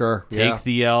week. Sure. Take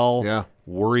the L, Yeah.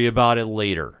 worry about it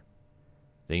later.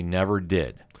 They never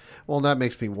did. Well, and that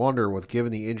makes me wonder, with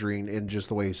given the injury and just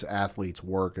the way athletes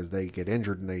work, as they get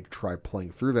injured and they try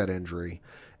playing through that injury,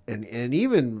 and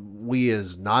even we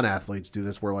as non-athletes do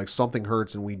this, where like something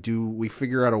hurts and we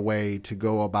figure out a way to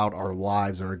go about our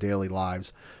lives and our daily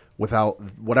lives without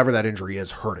whatever that injury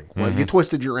is hurting. Well, you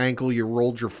twisted your ankle, you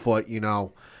rolled your foot,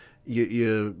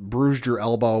 you bruised your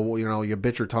elbow, you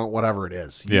bit your tongue, whatever it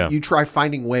is. You try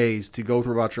finding ways to go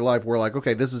through about your life where, like,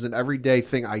 okay, this is an everyday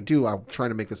thing I do. I'm trying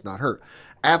to make this not hurt.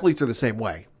 Athletes are the same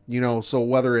way, so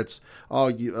whether it's,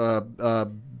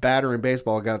 batter in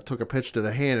baseball took a pitch to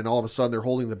the hand and all of a sudden they're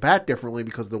holding the bat differently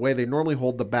because the way they normally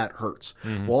hold the bat hurts.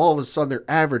 Well, all of a sudden their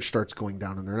average starts going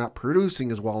down and they're not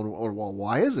producing as well. Well,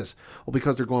 why is this? Well,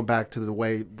 because they're going back to the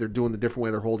way they're doing the different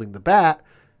way they're holding the bat,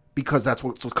 because that's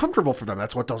what's comfortable for them.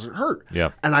 That's what doesn't hurt.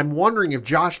 Yeah. And I'm wondering if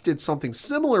Josh did something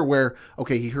similar where,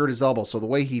 okay, he hurt his elbow, so the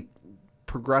way he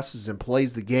progresses and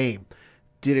plays the game,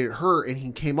 did it hurt? And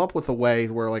he came up with a way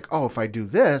where, like, oh, if I do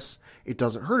this, it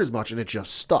doesn't hurt as much, and it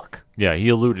just stuck. Yeah, he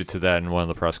alluded to that in one of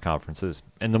the press conferences.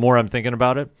 And the more I'm thinking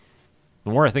about it,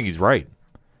 the more I think he's right.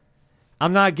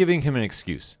 I'm not giving him an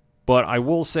excuse, but I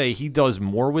will say he does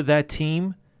more with that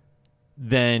team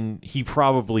than he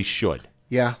probably should.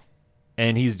 Yeah.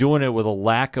 And he's doing it with a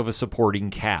lack of a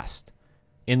supporting cast,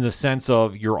 in the sense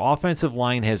of your offensive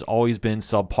line has always been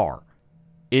subpar.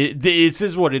 This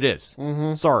is what it is.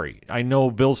 Sorry. I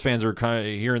know Bills fans are kind of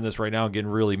hearing this right now and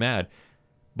getting really mad.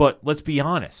 But let's be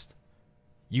honest.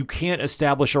 You can't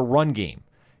establish a run game.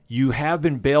 You have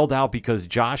been bailed out because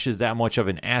Josh is that much of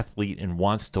an athlete and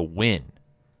wants to win.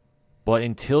 But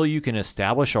until you can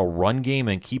establish a run game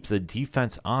and keep the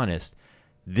defense honest,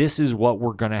 this is what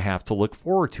we're going to have to look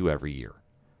forward to every year.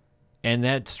 And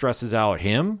that stresses out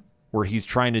him, where he's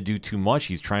trying to do too much.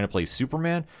 He's trying to play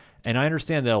Superman. And I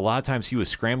understand that a lot of times he was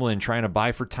scrambling and trying to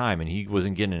buy for time, and he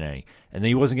wasn't getting any. And then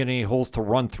he wasn't getting any holes to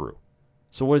run through.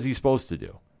 So what is he supposed to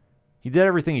do? He did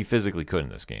everything he physically could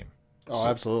in this game. Oh,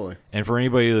 absolutely. And for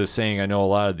anybody that's saying, I know a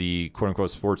lot of the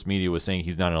quote-unquote sports media was saying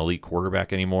he's not an elite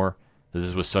quarterback anymore, that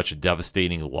this was such a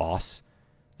devastating loss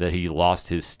that he lost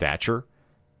his stature,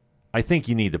 I think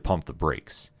you need to pump the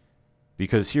brakes.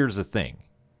 Because here's the thing.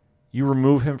 You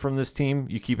remove him from this team,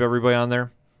 you keep everybody on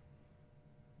there,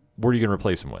 what are you going to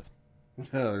replace him with?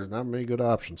 Yeah, there's not many good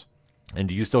options. And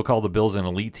do you still call the Bills an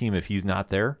elite team if he's not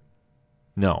there?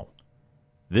 No.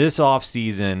 This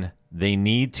offseason, they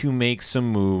need to make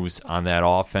some moves on that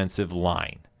offensive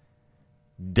line.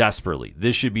 Desperately.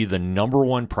 This should be the number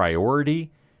one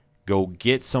priority. Go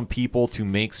get some people to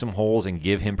make some holes and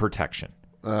give him protection.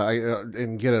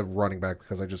 And get a running back,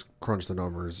 because I just crunched the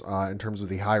numbers. In terms of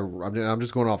the high, I'm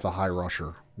just going off the high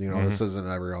rusher. This isn't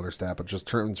every other stat, but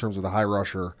just in terms of the high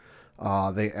rusher,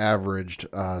 they averaged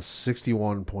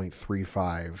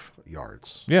 61.35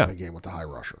 yards a game with the high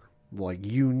rusher. Like,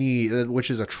 you need, which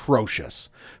is atrocious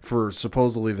for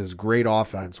supposedly this great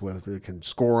offense that can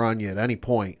score on you at any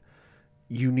point.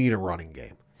 You need a running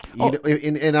game.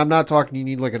 And I'm not talking you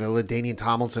need like a LaDainian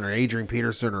Tomlinson or Adrian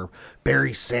Peterson or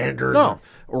Barry Sanders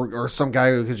or some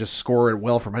guy who can just score it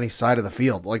well from any side of the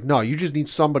field. Like, no, you just need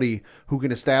somebody who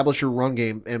can establish your run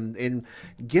game and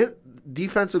get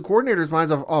defensive coordinators'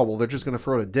 minds off, oh, well, they're just going to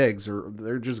throw to Diggs, or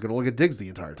they're just going to look at Diggs the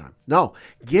entire time. No,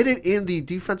 get it in the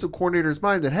defensive coordinator's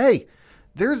mind that, hey,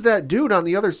 there's that dude on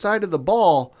the other side of the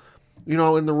ball,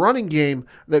 in the running game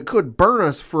that could burn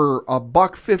us for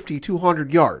 $150,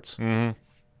 200 yards. Mm-hmm.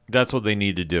 That's what they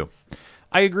need to do.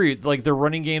 I agree. Like, their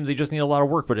running game, they just need a lot of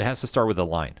work, but it has to start with the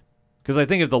line. Because I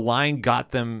think if the line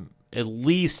got them at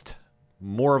least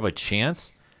more of a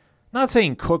chance, not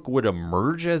saying Cook would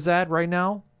emerge as that right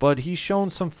now, but he's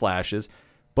shown some flashes,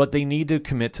 but they need to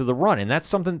commit to the run. And that's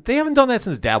something, they haven't done that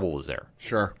since Dabble was there.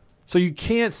 Sure. So you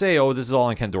can't say, oh, this is all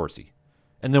on Ken Dorsey.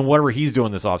 And then whatever he's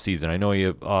doing this offseason, I know he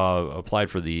applied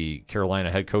for the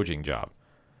Carolina head coaching job.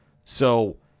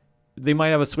 So they might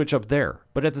have a switch up there.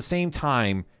 But at the same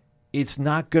time, it's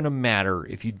not going to matter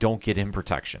if you don't get him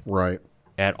protection. Right.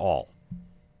 At all.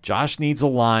 Josh needs a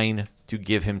line to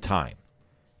give him time.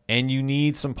 And you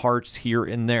need some parts here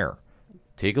and there.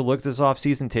 Take a look this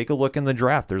offseason. Take a look in the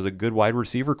draft. There's a good wide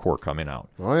receiver core coming out.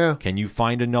 Oh, yeah. Can you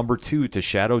find a number 2 to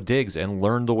shadow Diggs and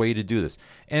learn the way to do this?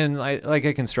 And I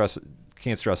can't stress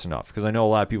enough, because I know a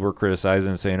lot of people are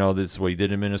criticizing and saying, oh, this is what he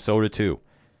did in Minnesota too.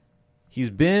 He's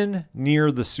been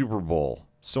near the Super Bowl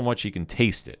so much he can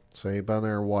taste it. So he's been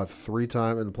there, 3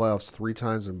 times in the playoffs, 3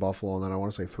 times in Buffalo, and then I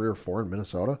want to say 3 or 4 in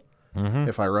Minnesota?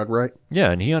 if I read right.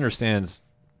 Yeah, and he understands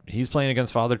he's playing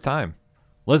against Father Time.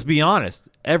 Let's be honest.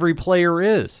 Every player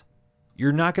is.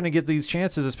 You're not going to get these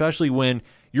chances, especially when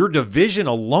your division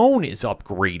alone is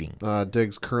upgrading.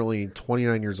 Diggs currently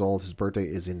 29 years old. His birthday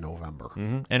is in November.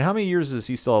 And how many years does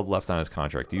he still have left on his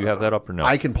contract? Do you have that up or no?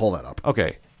 I can pull that up.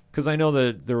 Okay, because I know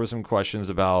that there were some questions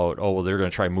about, they're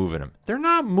going to try moving him. They're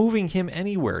not moving him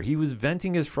anywhere. He was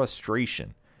venting his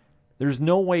frustration. There's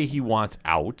no way he wants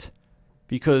out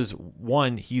because,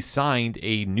 one, he signed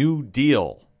a new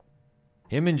deal.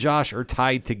 Him and Josh are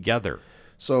tied together.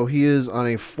 So he is on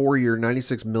a 4-year,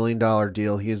 $96 million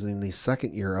deal. He is in the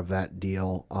second year of that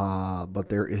deal. But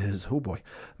there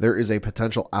is a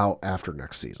potential out after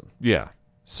next season. Yeah.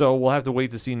 So we'll have to wait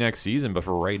to see next season. But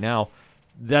for right now,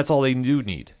 that's all they do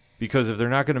need. Because if they're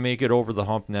not going to make it over the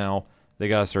hump now, they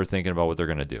got to start thinking about what they're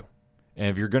going to do. And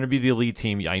if you're going to be the elite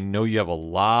team, I know you have a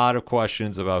lot of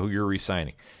questions about who you're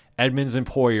re-signing. Edmonds and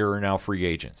Poyer are now free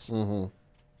agents. Mm-hmm.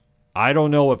 I don't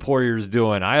know what Poyer's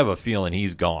doing. I have a feeling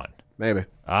he's gone. Maybe.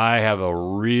 I have a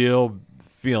real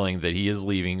feeling that he is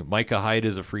leaving. Micah Hyde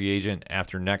is a free agent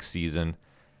after next season.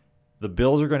 The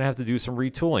Bills are going to have to do some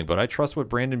retooling, but I trust what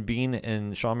Brandon Beane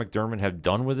and Sean McDermott have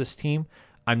done with this team.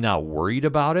 I'm not worried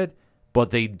about it,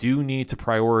 but they do need to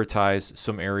prioritize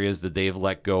some areas that they've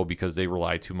let go because they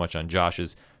rely too much on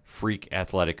Josh's freak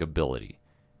athletic ability.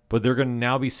 But they're going to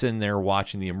now be sitting there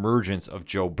watching the emergence of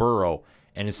Joe Burrow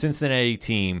and a Cincinnati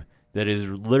team that is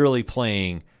literally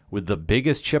playing with the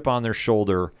biggest chip on their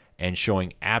shoulder and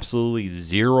showing absolutely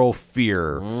zero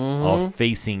fear of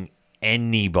facing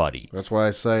anybody. That's why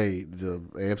I say the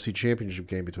AFC Championship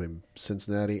game between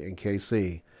Cincinnati and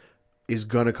KC is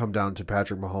going to come down to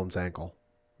Patrick Mahomes' ankle.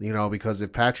 Because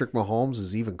if Patrick Mahomes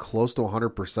is even close to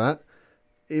 100%,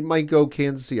 it might go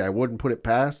Kansas City. I wouldn't put it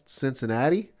past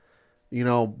Cincinnati,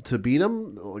 to beat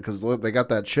them because they got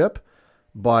that chip.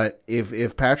 But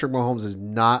if Patrick Mahomes is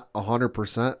not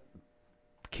 100%,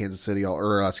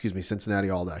 Cincinnati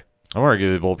all day. I'm going to give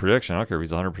you a bold prediction. I don't care if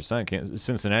he's 100%.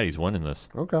 Cincinnati's winning this.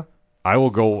 Okay.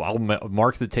 I'll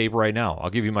mark the tape right now. I'll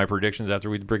give you my predictions after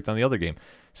we break down the other game.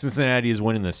 Cincinnati is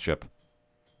winning this chip.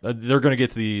 They're going to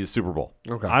get to the Super Bowl.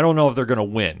 Okay. I don't know if they're going to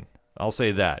win. I'll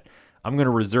say that. I'm going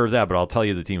to reserve that, but I'll tell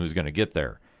you the team who's going to get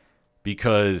there.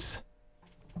 Because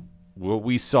what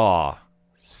we saw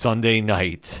Sunday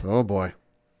night. Oh, boy.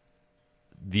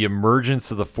 The emergence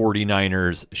of the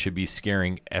 49ers should be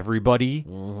scaring everybody.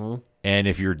 Mm-hmm. And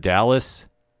if you're Dallas,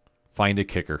 find a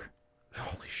kicker.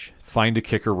 Holy shit. Find a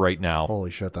kicker right now.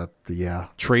 Holy shit. Yeah.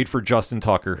 Trade for Justin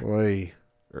Tucker. Oy.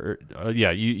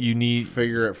 You need...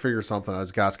 Figure something out.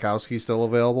 Is Gostkowski still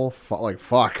available?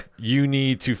 Fuck. You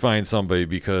need to find somebody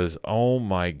because, oh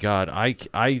my God,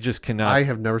 I just cannot... I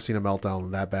have never seen a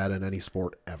meltdown that bad in any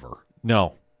sport ever.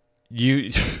 No.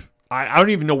 I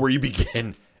don't even know where you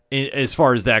begin as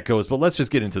far as that goes, but let's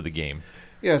just get into the game.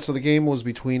 Yeah, so the game was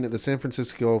between the San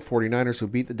Francisco 49ers, who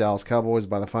beat the Dallas Cowboys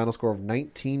by the final score of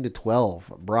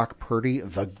 19-12. Brock Purdy,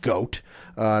 the GOAT,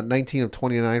 19 of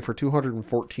 29 for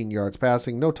 214 yards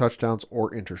passing, no touchdowns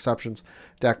or interceptions.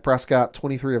 Dak Prescott,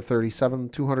 23 of 37,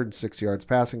 206 yards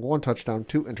passing, 1 touchdown,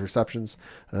 2 interceptions.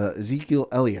 Ezekiel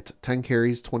Elliott, 10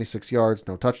 carries, 26 yards,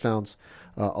 no touchdowns.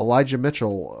 Elijah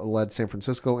Mitchell led San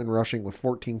Francisco in rushing with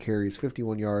 14 carries,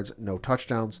 51 yards, no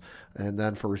touchdowns. And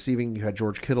then for receiving, you had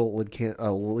George Kittle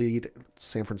lead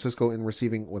San Francisco in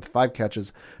receiving with 5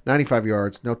 catches, 95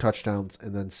 yards, no touchdowns.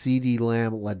 And then CeeDee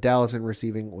Lamb led Dallas in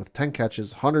receiving with 10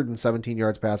 catches, 117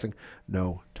 yards passing,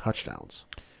 no touchdowns.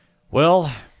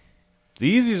 Well, the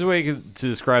easiest way to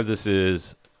describe this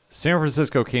is San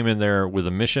Francisco came in there with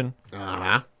a mission.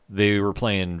 Uh-huh. They were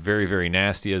playing very, very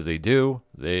nasty as they do.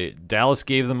 Dallas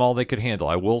gave them all they could handle.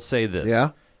 I will say this. Yeah.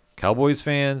 Cowboys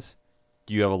fans,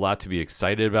 you have a lot to be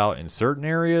excited about in certain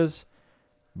areas,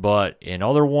 but in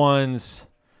other ones,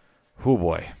 oh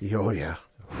boy. Oh, yeah.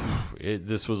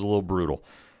 This was a little brutal.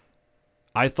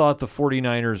 I thought the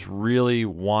 49ers really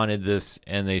wanted this,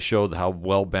 and they showed how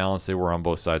well-balanced they were on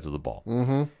both sides of the ball.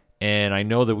 Mm-hmm. And I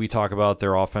know that we talk about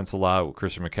their offense a lot with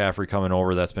Christian McCaffrey coming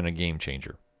over. That's been a game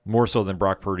changer. More so than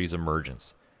Brock Purdy's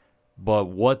emergence. But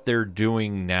what they're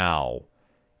doing now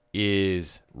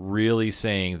is really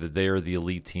saying that they are the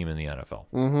elite team in the NFL.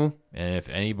 Mm-hmm. And if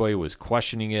anybody was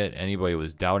questioning it, anybody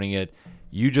was doubting it,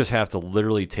 you just have to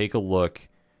literally take a look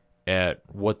at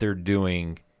what they're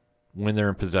doing when they're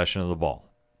in possession of the ball.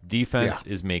 Defense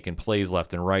is making plays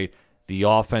left and right. The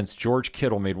offense, George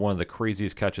Kittle made one of the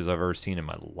craziest catches I've ever seen in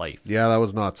my life. Yeah, that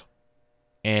was nuts.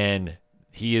 And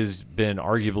he has been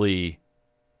arguably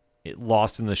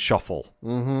lost in the shuffle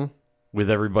with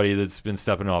everybody that's been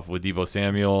stepping off with Deebo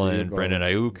Samuel and Brandon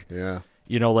Ayuk. Yeah.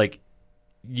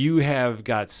 you have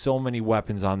got so many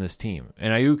weapons on this team.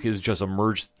 And Ayuk has just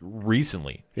emerged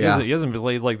recently. Yeah. He hasn't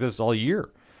played like this all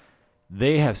year.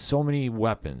 They have so many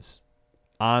weapons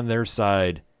on their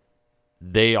side.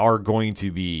 They are going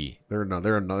to be They're a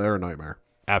nightmare.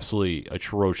 absolutely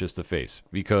atrocious to face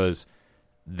because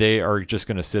they are just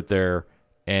going to sit there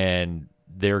and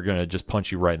they're going to just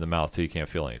punch you right in the mouth till you can't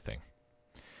feel anything.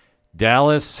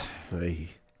 Dallas,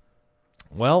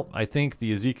 well, I think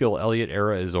the Ezekiel Elliott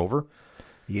era is over.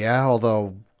 Yeah,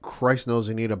 although Christ knows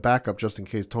you need a backup just in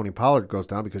case Tony Pollard goes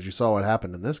down, because you saw what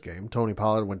happened in this game. Tony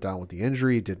Pollard went down with the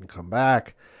injury, didn't come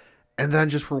back. And then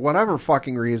just for whatever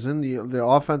fucking reason, the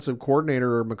offensive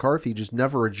coordinator, McCarthy, just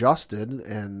never adjusted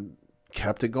and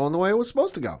kept it going the way it was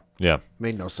supposed to go. Yeah.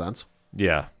 Made no sense.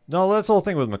 Yeah. No, that's the whole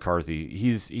thing with McCarthy.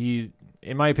 He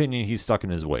in my opinion, he's stuck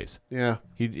in his ways. Yeah.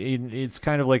 It's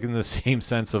kind of like in the same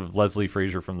sense of Leslie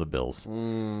Frazier from the Bills.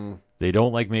 They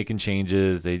don't like making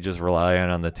changes. They just rely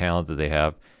on the talent that they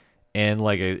have. And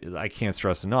like I can't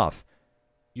stress enough,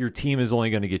 your team is only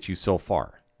going to get you so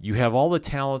far. You have all the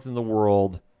talent in the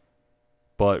world,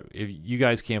 but if you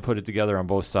guys can't put it together on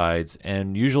both sides,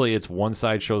 and usually it's one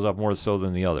side shows up more so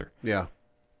than the other. Yeah.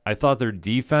 I thought their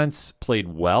defense played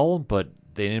well, but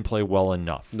they didn't play well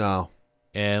enough. No.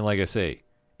 And like I say,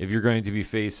 if you're going to be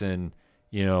facing,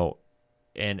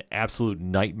 an absolute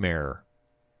nightmare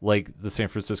like the San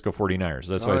Francisco 49ers,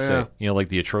 that's why I say, like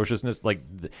the atrociousness, like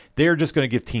they're just going to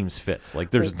give teams fits.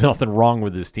 Like there's nothing wrong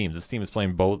with this team. This team is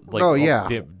playing both,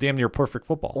 damn near perfect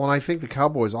football. Well, and I think the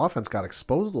Cowboys' offense got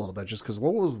exposed a little bit just because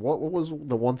what was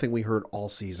the one thing we heard all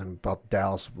season about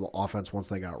Dallas offense once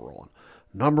they got rolling?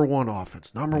 Number one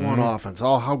offense.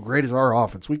 Oh, how great is our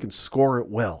offense? We can score at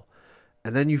will.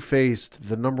 And then you faced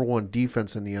the number one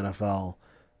defense in the NFL,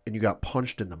 and you got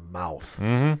punched in the mouth.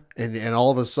 Mm-hmm. And all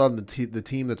of a sudden, the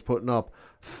team that's putting up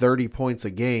 30 points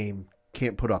a game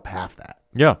can't put up half that.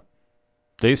 Yeah.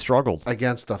 They struggled.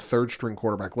 Against a third-string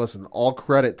quarterback. Listen, all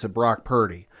credit to Brock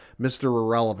Purdy, Mr.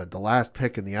 Irrelevant, the last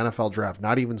pick in the NFL draft,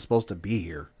 not even supposed to be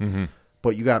here. Mm-hmm.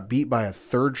 But you got beat by a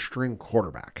third-string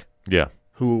quarterback. Yeah.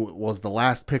 Who was the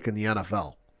last pick in the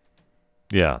NFL.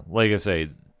 Yeah. Like I say,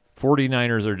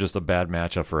 49ers are just a bad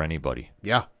matchup for anybody.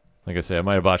 Yeah. Like I say, I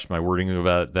might have botched my wording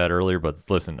about that earlier, but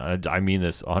listen, I mean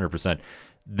this 100%.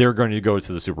 They're going to go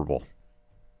to the Super Bowl.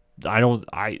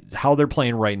 How they're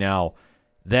playing right now,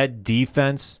 that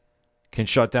defense can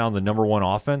shut down the number one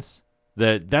offense.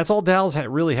 That's all Dallas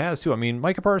really has, too. I mean,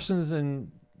 Micah Parsons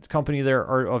and company there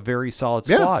are a very solid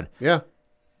squad. Yeah.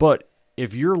 But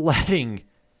if you're letting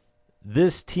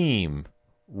this team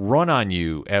run on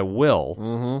you at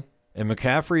will, and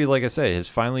McCaffrey, like I said, has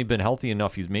finally been healthy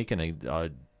enough. He's making a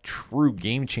true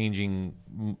game-changing,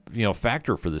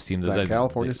 factor for this team. That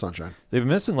California sunshine. They've been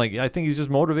missing. I think he's just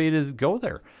motivated to go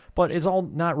there. But it's all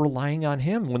not relying on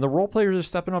him. When the role players are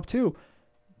stepping up too,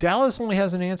 Dallas only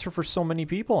has an answer for so many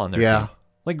people on their team.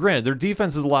 Like, granted, their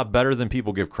defense is a lot better than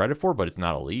people give credit for, but it's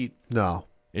not elite. No.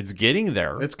 It's getting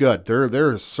there. It's good. There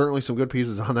are certainly some good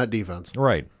pieces on that defense.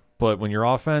 Right. But when your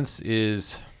offense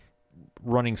is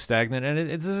running stagnant, and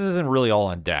this isn't really all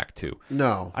on Dak, too.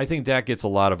 No. I think Dak gets a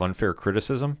lot of unfair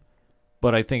criticism,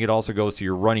 but I think it also goes to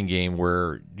your running game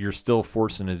where you're still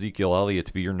forcing Ezekiel Elliott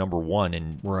to be your number one,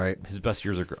 and his best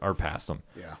years are past him.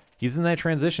 Yeah. He's in that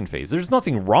transition phase. There's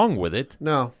nothing wrong with it.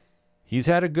 No. He's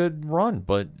had a good run,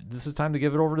 but this is time to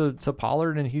give it over to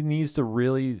Pollard, and he needs to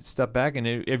really step back. And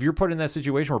if you're put in that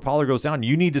situation where Pollard goes down,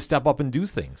 you need to step up and do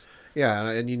things. Yeah,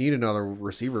 and you need another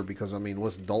receiver because,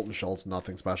 listen, Dalton Schultz,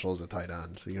 nothing special as a tight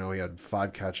end. He had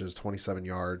 5 catches, 27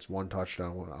 yards, 1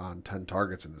 touchdown on 10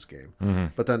 targets in this game. Mm-hmm.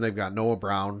 But then they've got Noah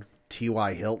Brown,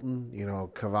 T.Y. Hilton,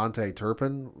 Cavante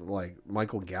Turpin,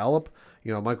 Michael Gallup.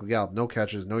 Michael Gallup, no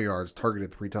catches, no yards,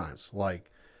 targeted 3 times.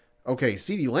 Okay,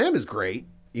 CeeDee Lamb is great.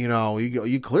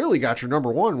 You clearly got your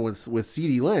number one with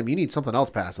CeeDee Lamb. You need something else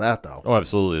past that, though. Oh,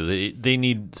 absolutely. They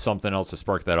need something else to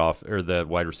spark that off, or the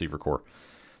wide receiver core.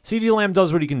 CeeDee Lamb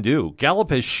does what he can do. Gallup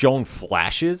has shown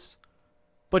flashes,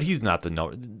 but he's not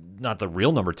the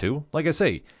real number 2. Like I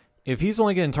say, if he's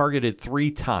only getting targeted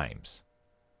 3 times,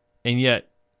 and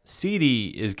yet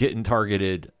CeeDee is getting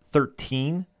targeted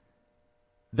 13,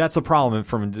 that's a problem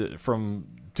from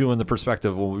doing the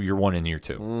perspective of year 1 and year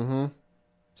 2. Mm-hmm.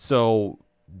 So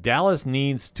Dallas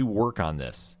needs to work on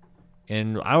this.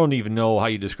 And I don't even know how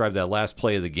you describe that last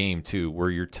play of the game, too,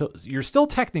 where you're still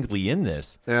technically in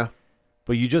this. Yeah.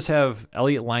 But you just have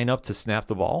Elliott line up to snap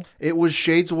the ball. It was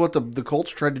shades of what the Colts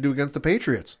tried to do against the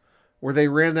Patriots, where they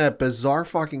ran that bizarre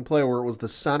fucking play where it was the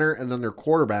center and then their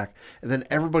quarterback, and then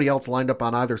everybody else lined up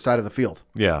on either side of the field.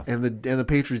 Yeah. And the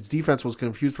Patriots defense was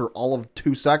confused for all of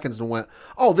 2 seconds and went,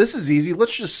 oh, this is easy.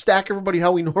 Let's just stack everybody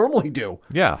how we normally do.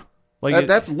 Yeah. Like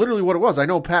That's literally what it was. I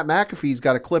know Pat McAfee's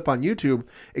got a clip on YouTube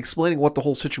explaining what the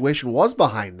whole situation was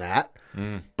behind that.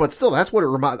 But still, that's what it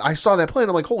reminded. I saw that play and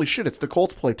I'm like, holy shit, it's the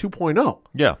Colts play 2.0.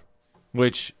 Yeah,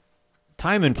 which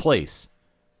time and place.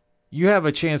 You have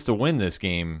a chance to win this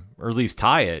game or at least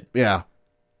tie it. Yeah.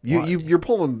 You're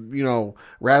pulling,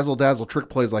 razzle dazzle trick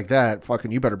plays like that.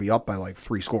 Fucking, you better be up by like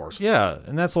 3 scores. Yeah,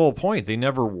 and that's the whole point. They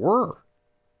never were.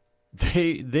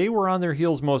 They were on their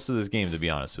heels most of this game, to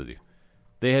be honest with you.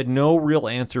 They had no real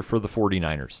answer for the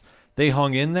 49ers. They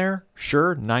hung in there,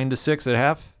 sure, 9-6 at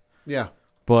half. Yeah.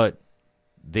 But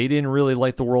they didn't really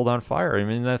light the world on fire. I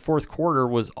mean, that fourth quarter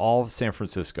was all of San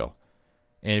Francisco.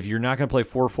 And if you're not going to play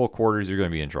 4 full quarters, you're going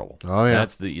to be in trouble. Oh, yeah.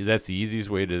 That's the easiest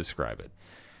way to describe it.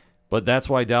 But that's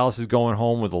why Dallas is going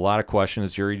home with a lot of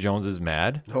questions. Jerry Jones is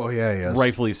mad. Oh, yeah, he is.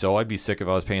 Rightfully so. I'd be sick if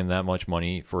I was paying that much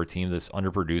money for a team that's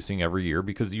underproducing every year,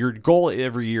 because your goal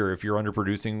every year, if you're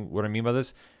underproducing, what I mean by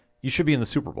this, you should be in the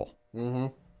Super Bowl. Mm-hmm.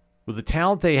 With the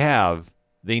talent they have,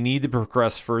 they need to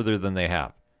progress further than they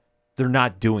have. They're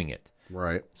not doing it.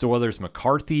 Right. So whether it's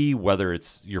McCarthy, whether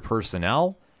it's your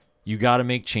personnel, you got to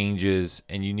make changes,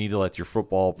 and you need to let your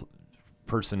football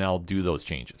personnel do those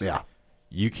changes. Yeah.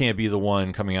 You can't be the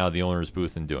one coming out of the owner's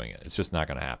booth and doing it. It's just not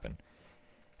going to happen.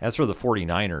 As for the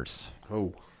 49ers,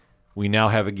 we now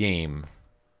have a game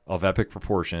of epic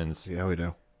proportions. Yeah, we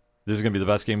do. This is going to be the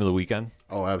best game of the weekend.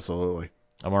 Oh, absolutely.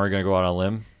 I'm already going to go out on a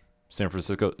limb. San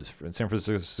Francisco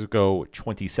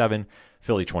 27,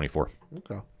 Philly 24.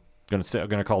 Okay. I'm going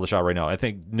to call the shot right now. I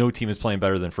think no team is playing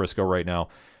better than Frisco right now.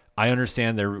 I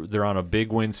understand they're on a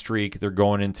big win streak. They're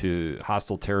going into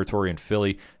hostile territory in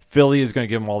Philly. Philly is going to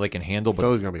give them all they can handle. But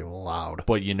Philly's going to be loud.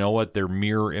 But you know what? They're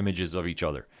mirror images of each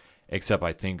other. Except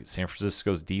I think San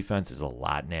Francisco's defense is a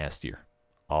lot nastier.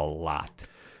 A lot.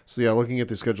 So, yeah, looking at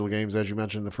the schedule of games, as you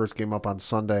mentioned, the first game up on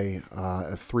Sunday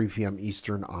at 3 p.m.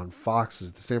 Eastern on Fox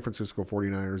is the San Francisco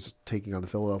 49ers taking on the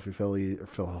Philadelphia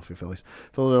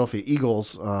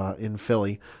Eagles in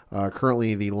Philly.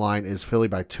 Currently, the line is Philly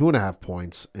by 2.5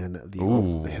 points, and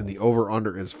the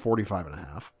over-under is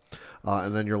 45.5.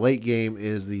 And then your late game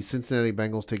is the Cincinnati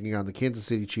Bengals taking on the Kansas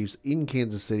City Chiefs in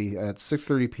Kansas City at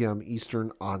 6:30 p.m.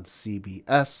 Eastern on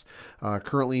CBS.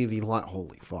 Currently, the line...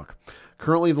 Holy fuck.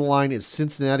 Currently, the line is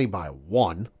Cincinnati by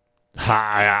 1.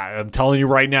 I'm telling you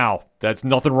right now, that's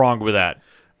nothing wrong with that.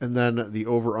 And then the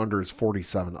over/under is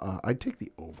 47. I'd take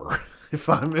the over.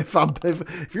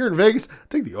 If you're in Vegas,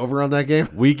 take the over on that game.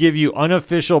 We give you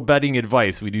unofficial betting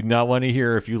advice. We do not want to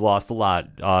hear if you lost a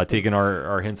lot taking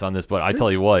our hints on this, but I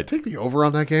tell you what, take the over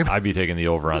on that game. I'd be taking the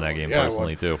over on that game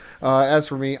personally too. As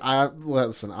for me, I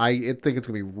think it's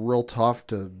gonna be real tough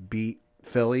to beat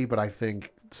Philly, but I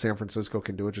think San Francisco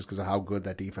can do it just because of how good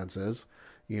that defense is.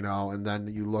 And then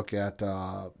you look at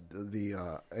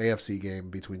the AFC game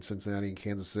between Cincinnati and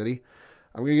Kansas City.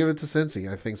 I'm going to give it to Cincy.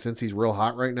 I think Cincy's real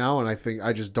hot right now, and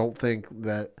I just don't think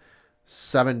that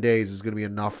 7 days is going to be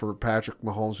enough for Patrick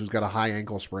Mahomes, who's got a high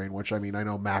ankle sprain, which, I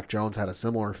know Mac Jones had a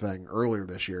similar thing earlier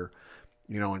this year,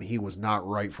 and he was not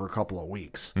right for a couple of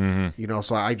weeks. Mm-hmm.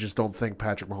 So I just don't think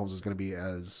Patrick Mahomes is going to be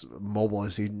as mobile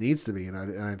as he needs to be, and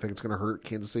I think it's going to hurt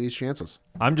Kansas City's chances.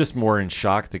 I'm just more in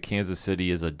shock that Kansas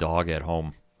City is a dog at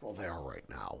home. Well, they are right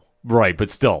now. Right, but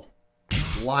still.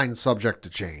 Line subject to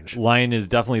change. Line is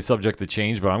definitely subject to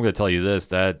change, but I'm going to tell you this,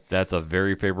 that's a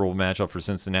very favorable matchup for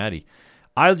Cincinnati.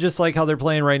 I just like how they're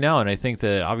playing right now, and I think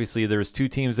that obviously there's 2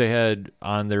 teams they had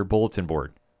on their bulletin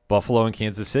board, Buffalo and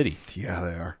Kansas City. Yeah,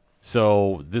 they are.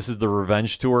 So this is the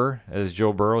revenge tour, as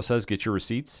Joe Burrow says, get your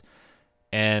receipts.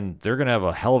 And they're going to have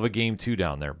a hell of a game, too,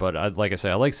 down there. But like I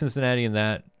say, I like Cincinnati in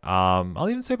that. I'll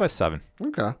even say by 7.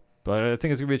 Okay. But I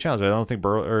think it's going to be a challenge. I don't think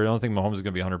Mahomes is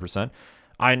going to be 100%.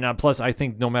 Plus, I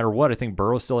think no matter what, I think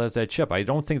Burrow still has that chip. I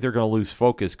don't think they're going to lose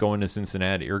focus going to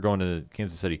Cincinnati or going to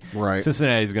Kansas City. Right.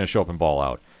 Cincinnati's going to show up and ball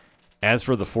out. As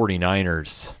for the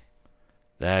 49ers,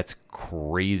 that's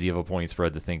crazy of a point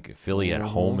spread to think Philly at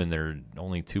home and they're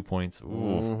only 2 points.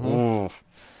 Ooh.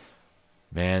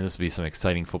 Man, this will be some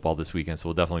exciting football this weekend, so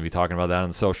we'll definitely be talking about that on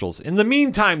the socials. In the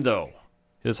meantime, though,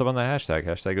 hit us up on the hashtag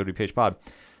ODPHpod.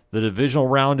 The divisional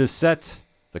round is set.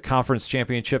 The conference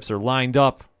championships are lined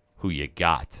up. Who you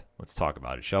got? Let's talk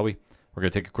about it, shall we? We're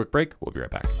going to take a quick break. We'll be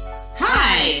right back.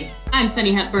 Hi, I'm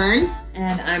Sunny Hepburn.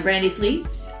 And I'm Brandy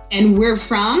Fleets. And we're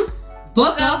from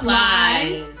Book of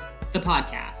Lies, the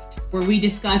podcast, where we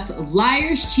discuss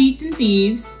liars, cheats, and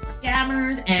thieves,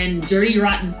 scammers, and dirty,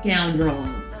 rotten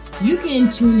scoundrels. You can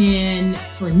tune in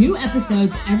for new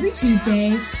episodes every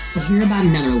Tuesday to hear about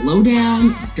another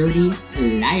lowdown, dirty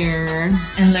liar.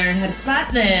 And learn how to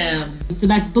spot them. So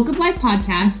that's Book of Lies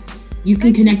Podcast. You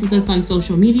can connect with us on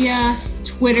social media,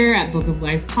 Twitter at Book of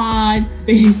Lies Pod,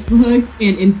 Facebook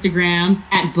and Instagram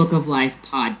at Book of Lies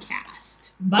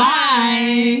Podcast.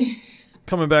 Bye.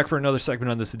 Coming back for another segment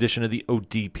on this edition of the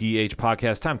ODPH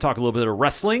podcast. Time to talk a little bit of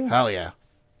wrestling. Hell yeah.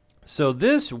 So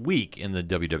this week in the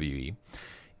WWE,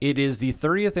 it is the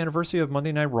 30th anniversary of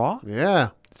Monday Night Raw. Yeah.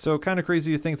 So kind of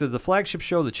crazy to think that the flagship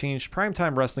show that changed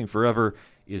primetime wrestling forever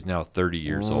is now 30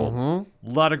 years old. A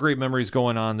lot of great memories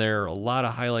going on there. A lot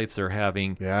of highlights they're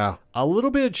having. Yeah. A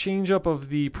little bit of change up of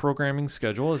the programming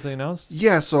schedule as they announced.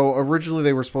 Yeah, so originally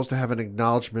they were supposed to have an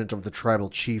acknowledgement of the tribal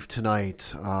chief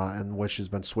tonight, and which has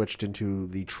been switched into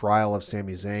the trial of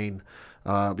Sami Zayn,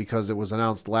 because it was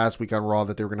announced last week on Raw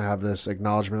that they were going to have this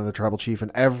acknowledgement of the tribal chief,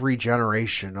 and every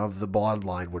generation of the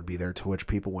bloodline would be there, to which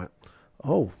people went,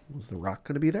 oh, was The Rock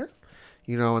going to be there?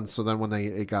 You know, and so then when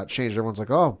it got changed, everyone's like,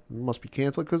 oh, it must be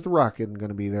canceled because The Rock isn't going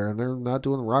to be there, and they're not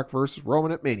doing The Rock versus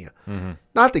Roman at Mania.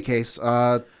 Not the case.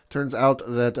 Turns out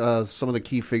that some of the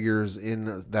key figures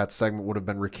in that segment would have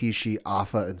been Rikishi,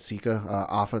 Afa, and Sika.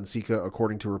 Afa and Sika,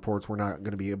 according to reports, were not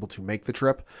going to be able to make the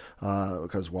trip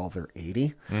because, well, they're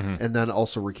 80. And then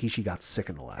also Rikishi got sick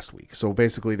in the last week. So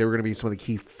basically, they were going to be some of the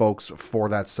key folks for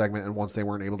that segment, and once they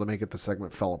weren't able to make it, the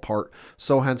segment fell apart.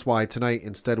 So hence why tonight,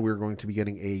 instead, we're going to be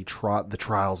getting the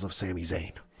trials of Sami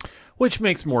Zayn. Which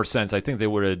makes more sense. I think they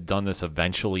would have done this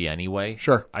eventually anyway.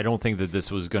 Sure. I don't think that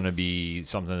this was going to be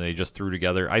something they just threw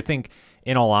together. I think,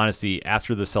 in all honesty,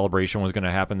 after the celebration was going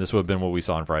to happen, this would have been what we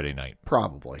saw on Friday night.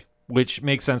 Probably. Which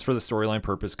makes sense for the storyline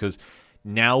purpose because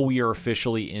now we are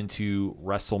officially into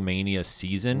WrestleMania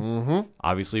season.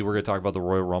 Obviously, we're going to talk about the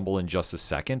Royal Rumble in just a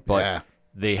second, but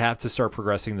they have to start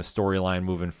progressing the storyline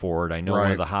moving forward. I know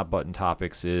one of the hot button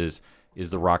topics is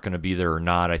The Rock going to be there or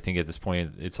not? I think at this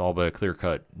point it's all but a clear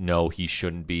cut. No, he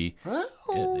shouldn't be. Well,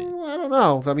 I don't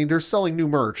know. I mean, they're selling new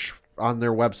merch on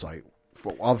their website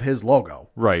of his logo.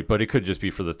 Right, but it could just be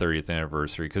for the 30th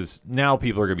anniversary because now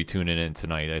people are going to be tuning in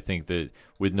tonight. I think that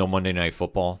with no Monday Night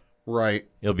Football, right,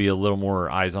 it'll be a little more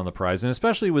eyes on the prize, and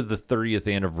especially with the 30th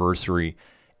anniversary.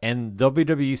 And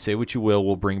WWE, say what you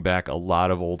will bring back a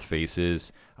lot of old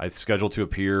faces. I've scheduled to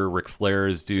appear. Ric Flair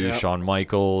is due, Shawn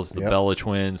Michaels, the Bella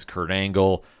Twins, Kurt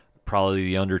Angle, probably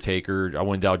The Undertaker. I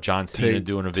wouldn't doubt John Cena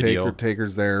doing a video.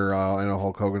 Taker's there. I know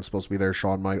Hulk Hogan's supposed to be there.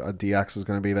 DX is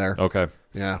going to be there. Okay.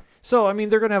 Yeah. So, I mean,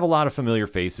 they're going to have a lot of familiar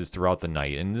faces throughout the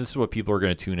night, and this is what people are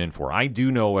going to tune in for. I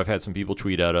do know I've had some people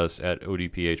tweet at us at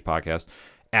ODPH Podcast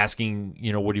asking,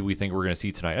 what do we think we're going to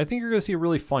see tonight? I think you're going to see a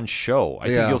really fun show. I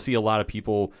think you'll see a lot of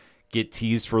people get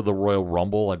teased for the Royal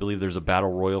Rumble. I believe there's a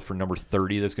Battle Royal for number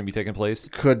 30 that's going to be taking place.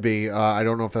 Could be. I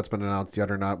don't know if that's been announced yet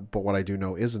or not, but what I do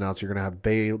know is announced. You're going to have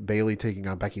Bayley taking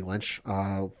on Becky Lynch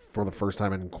for the first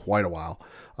time in quite a while.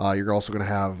 You're also going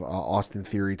to have Austin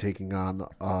Theory taking on,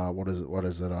 what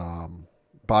is it?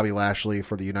 Bobby Lashley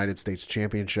for the United States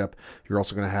Championship. You're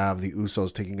also going to have the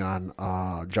Usos taking on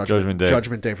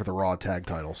Judgment Day for the Raw tag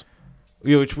titles.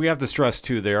 Which we have to stress,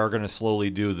 too, they are going to slowly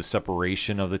do the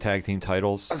separation of the tag team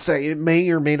titles. I'd say it may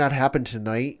or may not happen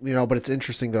tonight, but it's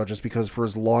interesting, though, just because for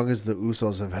as long as the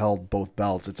Usos have held both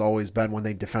belts, it's always been when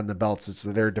they defend the belts,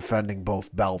 they're defending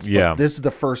both belts. Yeah. But this is the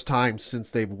first time since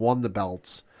they've won the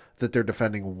belts that they're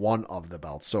defending one of the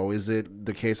belts. So is it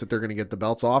the case that they're going to get the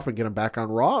belts off and get them back on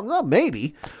Raw? Well,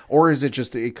 maybe. Or is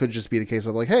it could just be the case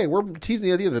of like, hey, we're teasing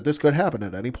the idea that this could happen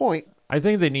at any point. I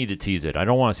think they need to tease it. I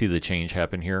don't want to see the change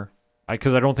happen here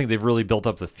because I don't think they've really built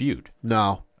up the feud.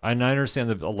 No. And I understand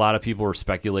that a lot of people are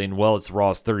speculating, well, it's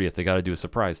Raw's 30th. They got to do a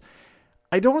surprise.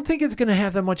 I don't think it's going to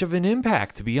have that much of an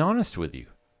impact, to be honest with you.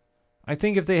 I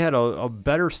think if they had a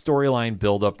better storyline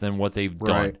build-up than what they've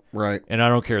done. Right. And I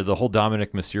don't care. The whole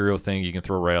Dominic Mysterio thing, you can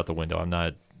throw right out the window.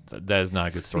 That is not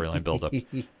a good storyline build-up.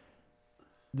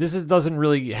 Doesn't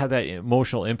really have that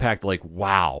emotional impact like,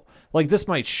 wow. Like, this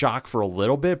might shock for a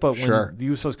little bit, but when the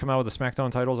Usos come out with the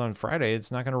SmackDown titles on Friday,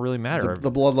 it's not going to really matter.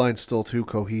 The Bloodline's still too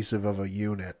cohesive of a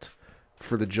unit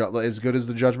for as good as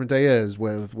the Judgment Day is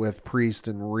with Priest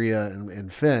and Rhea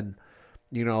and Finn.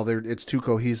 It's too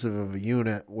cohesive of a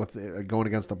unit with going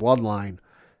against the Bloodline,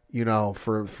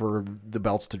 for the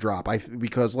belts to drop.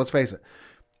 Because let's face it,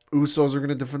 Usos are going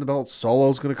to defend the belt.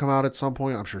 Solo's going to come out at some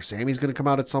point. I'm sure Sammy's going to come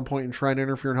out at some point and try and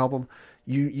interfere and help him.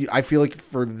 I feel like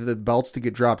for the belts to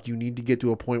get dropped, you need to get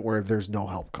to a point where there's no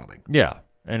help coming. Yeah,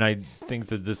 and I think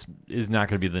that this is not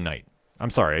going to be the night. I'm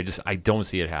sorry, I don't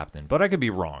see it happening, but I could be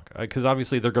wrong because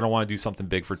obviously they're going to want to do something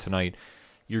big for tonight.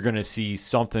 You're going to see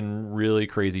something really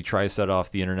crazy try to set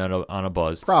off the internet on a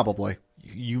buzz. Probably.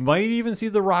 You might even see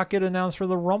The Rock get announced for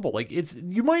the Rumble.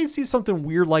 You might see something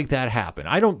weird like that happen.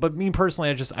 But me personally,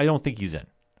 I don't think he's in.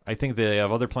 I think they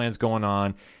have other plans going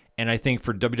on, and I think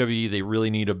for WWE they really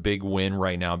need a big win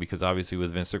right now because obviously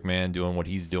with Vince McMahon doing what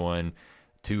he's doing,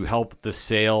 to help the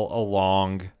sale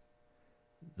along.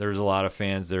 There's a lot of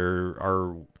fans that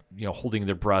are holding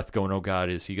their breath, going, "Oh God,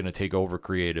 is he going to take over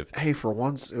creative?" Hey, for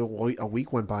once, a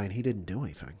week went by and he didn't do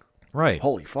anything. Right.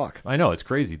 Holy fuck. I know, it's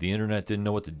crazy. The internet didn't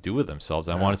know what to do with themselves.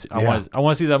 I want to see, Yeah. I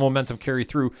want to see that momentum carry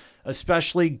through,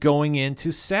 especially going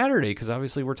into Saturday, because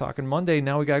obviously we're talking Monday.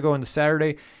 Now we got to go into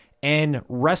Saturday and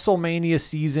WrestleMania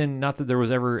season. Not that there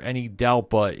was ever any doubt,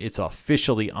 but it's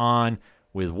officially on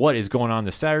with what is going on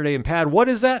this Saturday. And Pad, what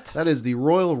is that? That is the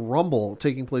Royal Rumble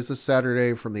taking place this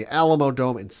Saturday from the Alamo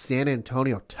Dome in San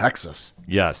Antonio, Texas.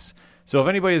 Yes. So if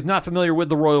anybody is not familiar with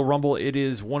the Royal Rumble, it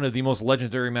is one of the most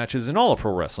legendary matches in all of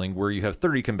pro wrestling, where you have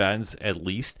 30 combatants at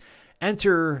least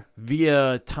enter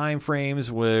via time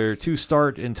frames where 2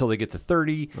 start until they get to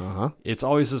 30. It's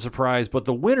always a surprise, but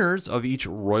the winners of each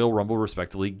Royal Rumble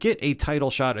respectively get a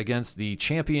title shot against the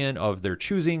champion of their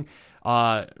choosing.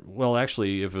 Well,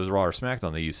 actually, if it was Raw or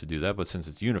SmackDown, they used to do that, but since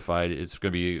it's unified, it's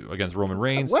going to be against Roman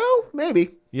Reigns. Well,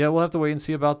 maybe. Yeah, we'll have to wait and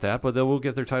see about that, but they will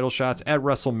get their title shots at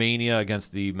WrestleMania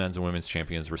against the men's and women's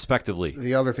champions, respectively.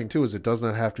 The other thing, too, is it does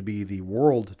not have to be the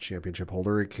world championship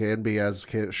holder. It can be, as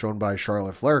shown by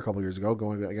Charlotte Flair a couple years ago,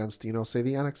 going against, say,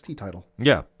 the NXT title.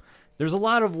 Yeah. There's a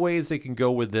lot of ways they can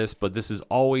go with this, but this is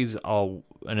always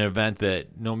an event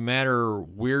that no matter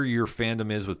where your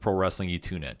fandom is with pro wrestling, you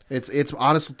tune in. It's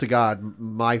honest to God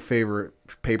my favorite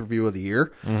pay-per-view of the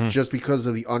year, just because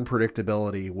of the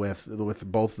unpredictability with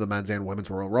both the men's and women's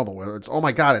Royal Rumble. Whether it's, oh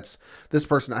my God, it's this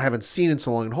person I haven't seen in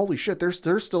so long, and holy shit, they're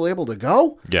still able to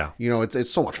go. Yeah, it's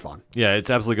so much fun. Yeah, it's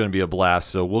absolutely going to be a blast.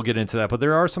 So we'll get into that, but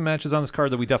there are some matches on this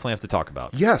card that we definitely have to talk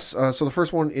about. Yes. So the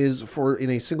first one is in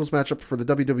a singles matchup for the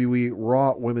WWE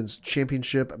Raw Women's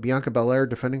Championship. Bianca Belair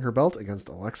defending her belt against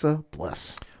Alexa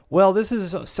Bliss. Well, this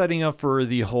is setting up for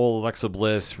the whole Alexa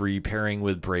Bliss repairing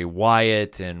with Bray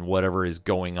Wyatt and whatever is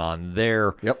going on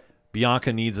there. Yep.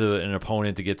 Bianca needs an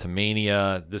opponent to get to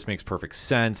Mania. This makes perfect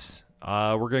sense.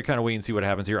 We're going to kind of wait and see what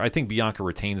happens here. I think Bianca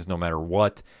retains no matter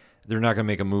what. They're not going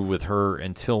to make a move with her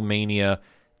until Mania,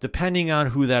 depending on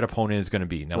who that opponent is going to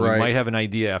be. Now, we might have an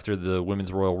idea after the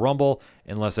Women's Royal Rumble,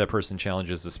 unless that person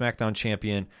challenges the SmackDown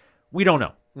champion. We don't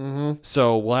know.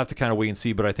 So we'll have to kind of wait and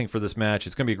see, but I think for this match,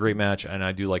 it's going to be a great match, and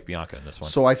I do like Bianca in this one.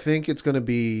 So I think it's going to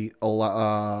be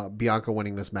Bianca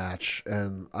winning this match,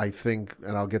 and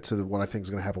I'll get to what I think is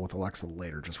going to happen with Alexa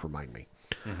later. Just remind me.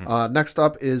 Next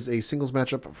up is a singles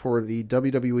matchup for the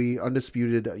WWE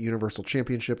Undisputed Universal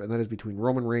Championship, and that is between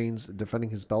Roman Reigns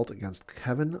defending his belt against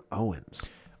Kevin Owens.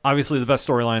 Obviously, the best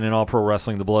storyline in all pro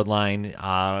wrestling, the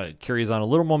Bloodline, carries on a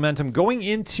little momentum going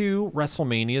into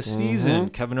WrestleMania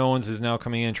season. Kevin Owens is now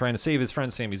coming in trying to save his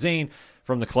friend Sami Zayn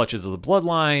from the clutches of the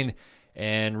Bloodline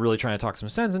and really trying to talk some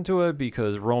sense into it,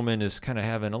 because Roman is kind of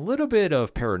having a little bit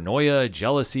of paranoia,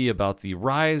 jealousy about the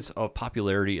rise of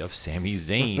popularity of Sami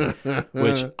Zayn,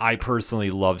 which I personally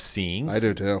love seeing. I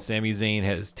do too. Sami Zayn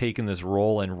has taken this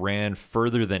role and ran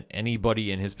further than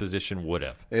anybody in his position would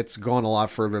have. It's gone a lot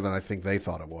further than I think they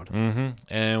thought it would.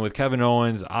 And with Kevin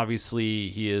Owens, obviously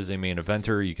he is a main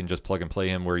eventer. You can just plug and play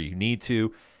him where you need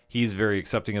to. He's very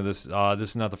accepting of this. This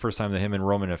is not the first time that him and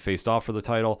Roman have faced off for the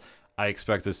title. I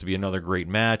expect this to be another great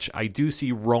match. I do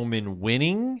see Roman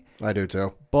winning. I do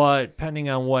too. But depending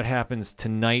on what happens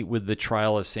tonight with the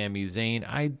trial of Sami Zayn,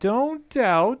 I don't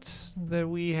doubt that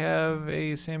we have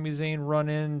a Sami Zayn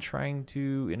run-in trying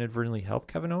to inadvertently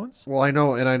help Kevin Owens. Well, I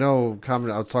know. I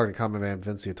was talking to Common Man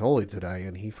Vince Iatoli today,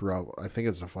 and he threw out, I think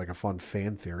it's like a fun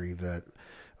fan theory that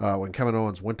when Kevin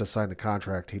Owens went to sign the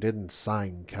contract, he didn't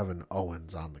sign Kevin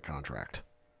Owens on the contract.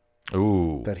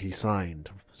 Ooh. That he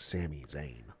signed Sami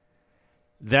Zayn.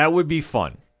 That would be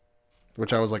fun.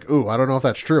 Which I was like, ooh, I don't know if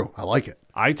that's true. I like it.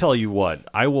 I tell you what,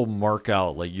 I will mark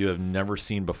out like you have never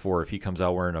seen before if he comes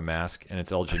out wearing a mask and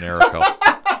it's El Generico.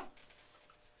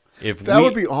 That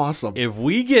would be awesome. If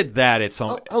we get that at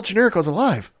some... El Generico's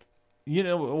alive.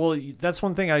 Well, that's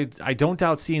one thing I don't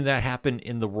doubt seeing that happen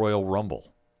in the Royal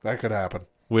Rumble. That could happen.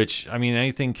 Which, I mean,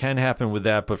 anything can happen with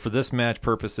that, but for this match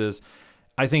purposes,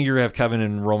 I think you're going to have Kevin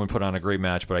and Roman put on a great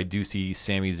match, but I do see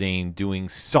Sami Zayn doing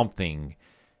something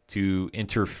to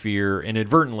interfere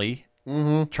inadvertently,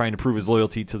 trying to prove his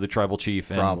loyalty to the tribal chief,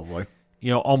 and probably,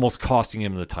 almost costing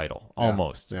him the title,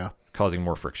 almost, yeah, causing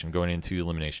more friction going into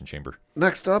Elimination Chamber.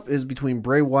 Next up is between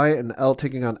Bray Wyatt and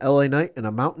taking on LA Knight in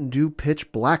a Mountain Dew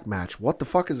Pitch Black match. What the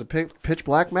fuck is a Pitch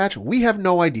Black match? We have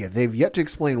no idea. They've yet to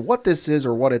explain what this is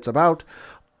or what it's about.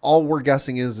 All we're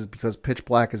guessing is because Pitch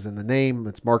Black is in the name,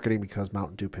 it's marketing because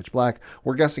Mountain Dew Pitch Black.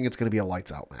 We're guessing it's going to be a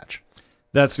lights out match.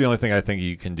 That's the only thing I think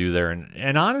you can do there.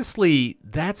 And honestly,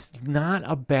 that's not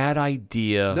a bad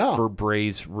idea for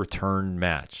Bray's return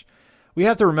match. we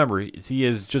have to remember, he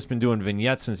has just been doing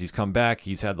vignettes since he's come back.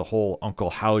 He's had the whole Uncle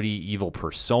Howdy evil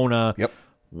persona. Yep.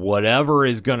 Whatever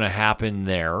is going to happen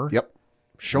there. Yep.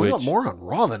 Showing up Which- more on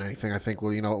Raw than anything, I think,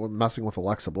 messing with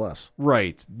Alexa Bliss.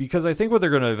 Right, because I think what they're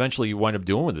going to eventually wind up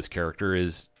doing with this character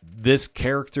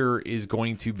is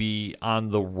going to be on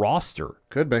the roster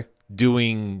Could be.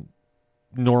 doing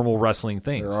normal wrestling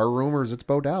things. There are rumors it's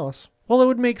Bo Dallas. Well, it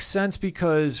would make sense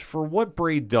because for what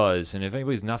Bray does, and if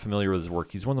anybody's not familiar with his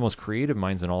work, he's one of the most creative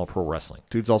minds in all of pro wrestling.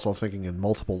 Dude's also thinking in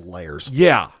multiple layers.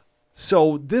 Yeah.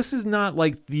 So this is not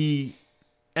like the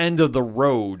end of the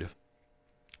road.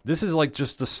 This is like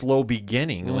just the slow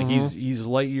beginning. Like he's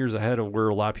light years ahead of where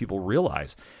a lot of people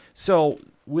realize. So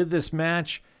with this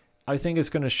match, I think it's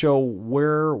going to show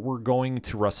where we're going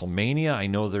to WrestleMania. I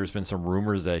know there's been some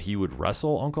rumors that he would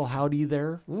wrestle Uncle Howdy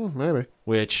there, Maybe.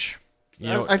 which, you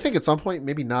know, I think at some point,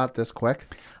 maybe not this quick.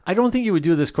 I don't think you would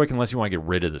do this quick unless you want to get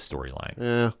rid of the storyline.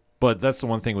 Yeah. But that's the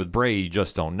one thing with Bray, you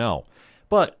just don't know.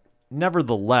 But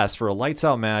nevertheless, for a lights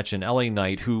out match in LA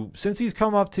Knight, who, since he's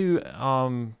come up to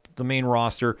the main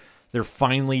roster, they're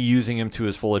finally using him to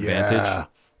his full advantage. Yeah.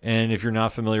 And if you're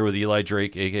not familiar with Eli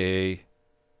Drake, a.k.a.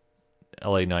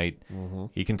 LA Knight,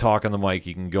 he can talk on the mic,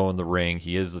 he can go in the ring.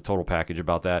 He is the total package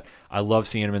about that. I love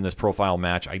seeing him in this profile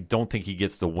match. I don't think he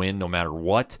gets the win no matter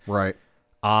what. Right.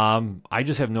 I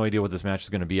just have no idea what this match is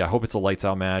going to be. I hope it's a lights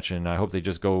out match, and I hope they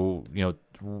just go,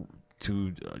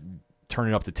 to turn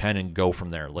it up to 10 and go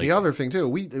from there. Like, The other thing, too,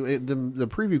 the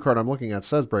preview card I'm looking at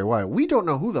says Bray Wyatt. We don't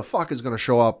know who the fuck is going to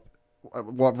show up,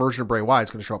 what version of Bray Wyatt is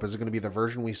going to show up. Is it going to be the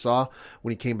version we saw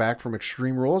when he came back from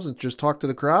Extreme Rules and just talked to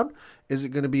the crowd? Is it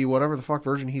going to be whatever the fuck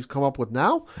version he's come up with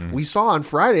now? We saw on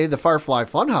Friday the Firefly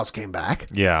Funhouse came back.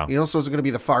 Yeah. So is it going to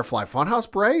be the Firefly Funhouse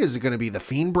Bray? Is it going to be the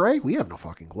Fiend Bray? We have no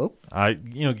fucking clue.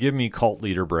 Give me Cult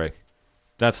Leader Bray.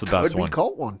 That's the best Could be one.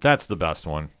 Cult one. That's the best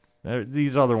one.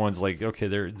 These other ones, like, okay,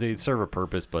 they serve a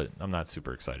purpose, but I'm not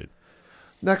super excited.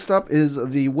 Next up is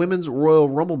the Women's Royal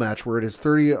Rumble match, where it is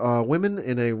 30 women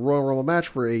in a Royal Rumble match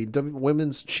for a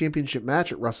Women's Championship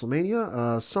match at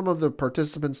WrestleMania. Some of the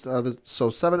participants,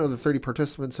 7 of the 30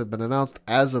 participants have been announced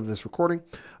as of this recording.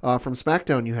 From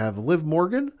SmackDown, you have Liv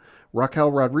Morgan,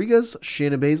 Raquel Rodriguez,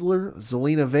 Shayna Baszler,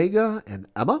 Zelina Vega, and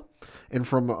Emma. And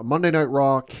from Monday Night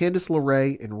Raw, Candice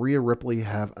LeRae and Rhea Ripley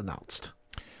have announced.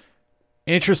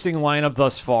 Interesting lineup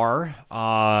thus far.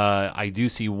 I do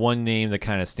see one name that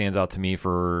kind of stands out to me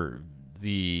for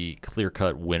the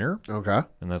clear-cut winner, Okay.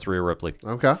 and that's Rhea Ripley.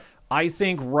 Okay. I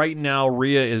think right now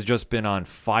Rhea has just been on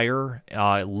fire,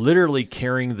 literally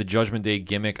carrying the Judgment Day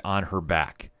gimmick on her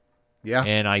back. Yeah.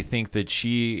 And I think that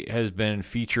she has been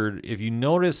featured, if you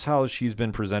notice how she's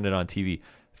been presented on TV,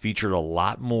 featured a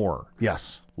lot more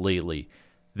Yes. lately,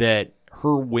 that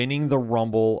her winning the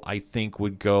Rumble, I think,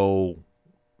 would go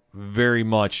very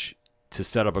much to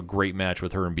set up a great match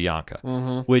with her and Bianca,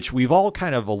 which we've all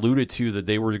kind of alluded to that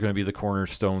they were going to be the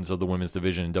cornerstones of the women's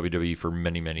division in WWE for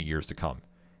many, many years to come.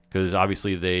 Because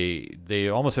obviously they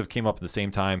almost have came up at the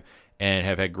same time and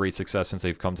have had great success since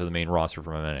they've come to the main roster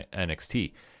from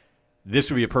NXT.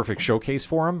 This would be a perfect showcase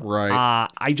for them. Right.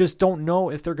 I just don't know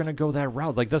if they're going to go that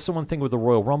route. Like, that's the one thing with the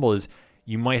Royal Rumble is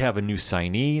you might have a new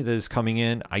signee that is coming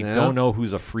in. I don't know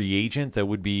who's a free agent that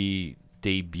would be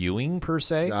debuting per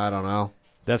se. I don't know.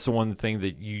 That's the one thing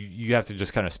that you have to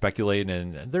just kind of speculate,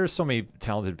 and there's so many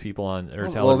talented people on.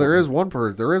 Well, there is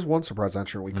one surprise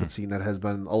entrant we could see that has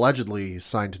been allegedly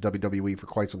signed to WWE for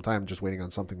quite some time, just waiting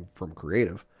on something from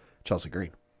creative. Chelsea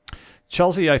Green.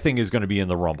 Chelsea, I think, is going to be in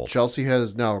the Rumble. Chelsea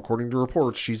has now, according to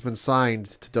reports, she's been signed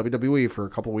to WWE for a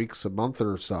couple weeks, a month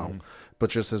or so, but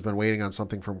just has been waiting on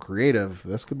something from creative.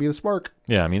 This could be the spark.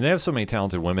 Yeah, I mean, they have so many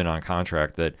talented women on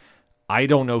contract that I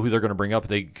don't know who they're going to bring up.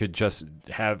 They could just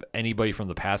have anybody from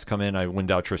the past come in. I wouldn't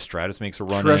doubt Trish Stratus makes a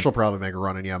run. Trish will probably make a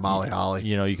run in. Yeah, Molly Holly.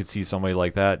 You could see somebody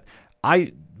like that.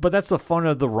 But that's the fun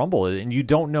of the Rumble, and you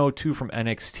don't know, too, from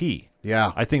NXT.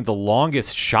 Yeah. I think the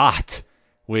longest shot,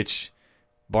 which,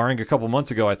 barring a couple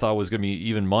months ago, I thought was going to be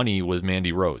even money, was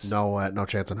Mandy Rose. No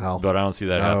chance in hell. But I don't see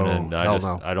that happening. I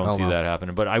don't see no. that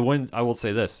happening. But I will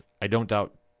say this: I don't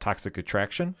doubt Toxic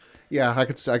Attraction, Yeah, I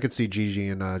could see Gigi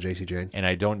and JC Jane. and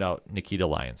I don't doubt Nikita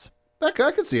Lyons. I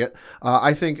could see it.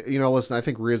 I think, listen, I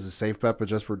think Rhea's a safe bet, but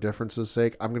just for difference's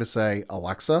sake, I'm going to say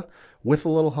Alexa with a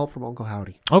little help from Uncle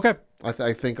Howdy. Okay,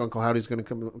 I think Uncle Howdy's going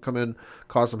to come in,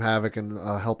 cause some havoc, and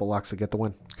help Alexa get the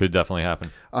win. could definitely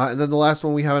happen. And then the last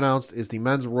one we have announced is the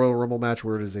men's Royal Rumble match,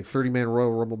 where it is a 30-man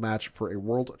Royal Rumble match for a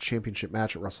World Championship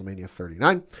match at WrestleMania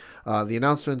 39. The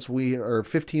announcements,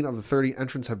 15 of the 30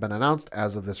 entrants have been announced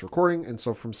as of this recording. And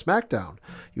so from SmackDown,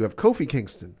 you have Kofi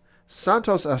Kingston,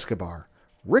 Santos Escobar,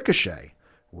 Ricochet,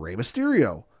 Rey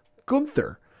Mysterio,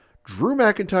 Gunther, Drew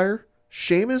McIntyre,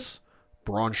 Sheamus,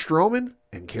 Braun Strowman,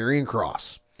 and Karrion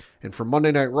Kross. And for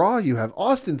Monday Night Raw, you have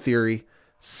Austin Theory,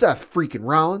 Seth freaking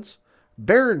Rollins,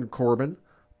 Baron Corbin,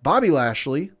 Bobby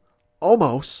Lashley,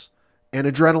 Omos, and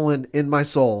Adrenaline in my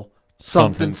soul,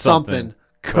 something,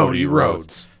 Cody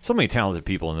Rhodes. So many talented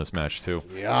people in this match, too.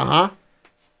 Yeah,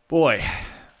 Boy,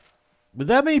 with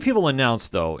that many people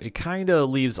announced, though, it kind of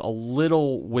leaves a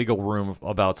little wiggle room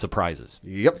about surprises.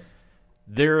 Yep.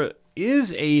 There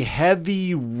is a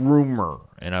heavy rumor,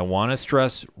 and I want to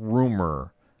stress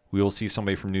rumor, we will see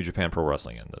somebody from New Japan Pro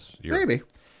Wrestling in this year. Maybe.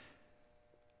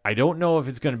 I don't know if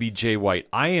it's going to be Jay White.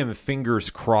 I am fingers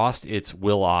crossed it's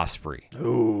Will Ospreay.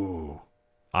 Ooh.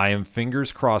 I am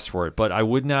fingers crossed for it, but I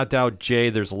would not doubt Jay.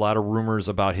 There's a lot of rumors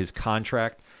about his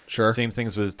contract. Sure. Same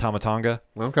things with Tama Tonga.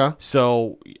 Okay.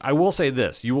 So I will say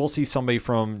this. You will see somebody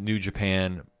from New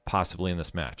Japan possibly in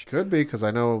this match. Could be, because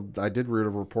I know I did read a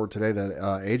report today that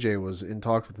AJ was in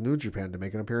talks with New Japan to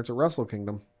make an appearance at Wrestle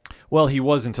Kingdom. Well, he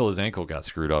was until his ankle got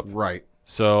screwed up. Right.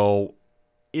 So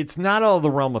it's not out of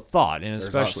the realm of thought, and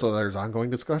especially there's ongoing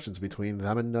discussions between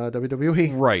them and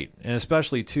WWE. right, and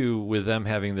especially too with them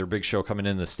having their big show coming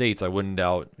in the States. I wouldn't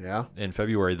doubt in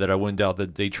February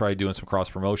that they tried doing some cross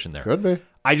promotion there. Could be.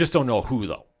 I just don't know who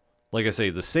though. Like I say,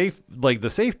 the safe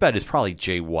bet is probably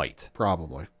Jay White,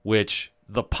 Probably. which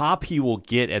the pop he will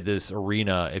get at this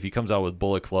arena if he comes out with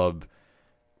Bullet Club.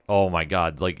 Oh my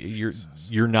God! Like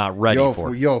you're not ready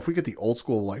for it. If we get the old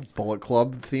school like Bullet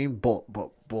Club theme,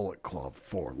 Bullet Club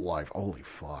for life. Holy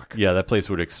fuck! Yeah, that place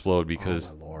would explode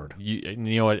because oh my Lord. You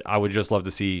know what? I would just love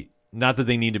to see. Not that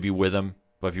they need to be with him,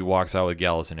 but if he walks out with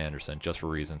Gallows and Anderson, just for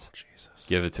reasons, Jesus,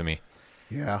 give it to me.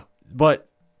 Yeah, but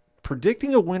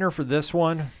predicting a winner for this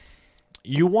one,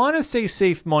 you want to say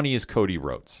safe money is Cody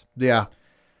Rhodes. Yeah,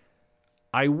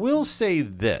 I will say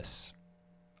this.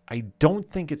 I don't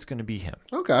think it's going to be him.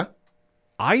 Okay.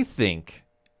 I think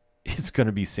it's going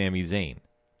to be Sami Zayn.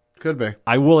 Could be.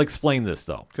 I will explain this,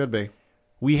 though. Could be.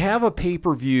 We have a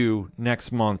pay-per-view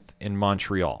next month in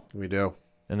Montreal. We do.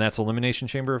 And that's Elimination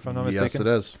Chamber, if I'm not mistaken? Yes, it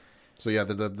is. So, yeah,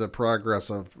 the progress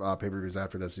of pay-per-views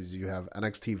after this is you have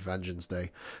NXT Vengeance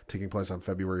Day taking place on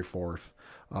February 4th.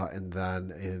 And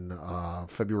then in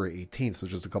February 18th, so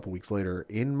just a couple weeks later,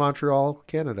 in Montreal,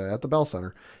 Canada, at the Bell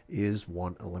Center, is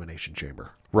one Elimination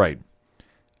Chamber. Right.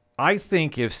 I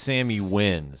think if Sammy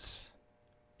wins,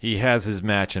 he has his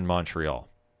match in Montreal.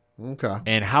 Okay.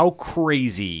 And how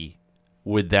crazy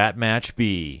would that match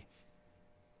be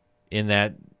in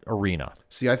that arena?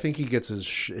 See, I think he gets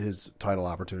his title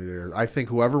opportunity there. I think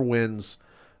whoever wins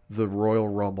the Royal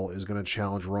Rumble is going to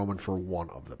challenge Roman for one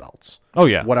of the belts. Oh,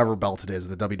 yeah. Whatever belt it is,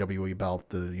 the WWE belt,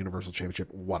 the Universal Championship,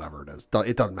 whatever it is.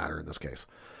 It doesn't matter in this case.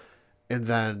 And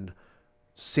then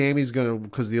Sammy's going to,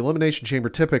 because the Elimination Chamber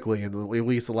typically, in at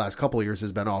least the last couple of years,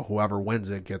 has been, whoever wins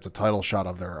it gets a title shot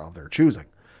of their choosing.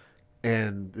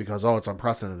 And because, it's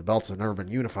unprecedented, the belts have never been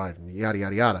unified, and yada,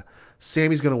 yada, yada.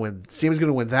 Sammy's going to win. Sammy's going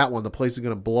to win that one. The place is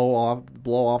going to blow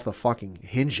off the fucking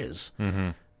hinges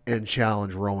and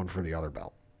challenge Roman for the other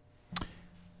belt.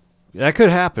 That could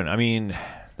happen. I mean,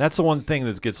 that's the one thing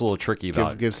that gets a little tricky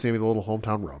about it. Give Sammy the little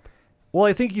hometown rub. Well,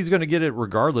 I think he's going to get it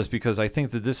regardless because I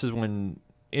think that this is when,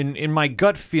 in my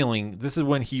gut feeling, this is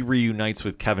when he reunites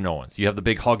with Kevin Owens. You have the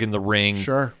big hug in the ring.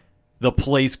 Sure. The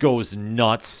place goes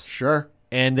nuts. Sure.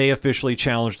 And they officially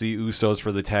challenge the Usos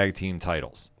for the tag team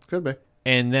titles. Could be.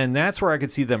 And then that's where I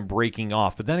could see them breaking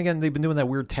off. But then again, they've been doing that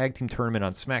weird tag team tournament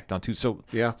on SmackDown too. So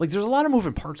yeah, there's a lot of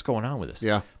moving parts going on with this.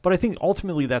 Yeah. But I think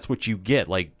ultimately that's what you get.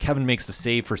 Like Kevin makes the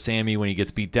save for Sammy when he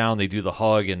gets beat down. They do the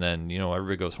hug, and then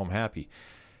everybody goes home happy.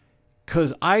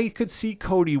 Because I could see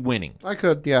Cody winning. I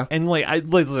could, yeah. And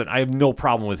listen, I have no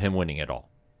problem with him winning at all.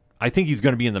 I think he's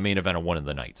going to be in the main event of one of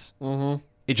the nights. Mm-hmm.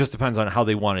 It just depends on how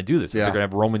they want to do this. If they're going to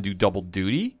have Roman do double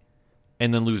duty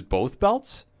and then lose both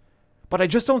belts. But I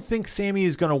just don't think Sammy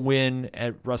is going to win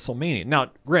at WrestleMania.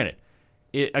 Now, granted,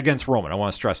 against Roman, I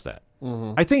want to stress that.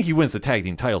 Mm-hmm. I think he wins the tag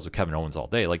team titles with Kevin Owens all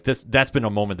day. Like that's been a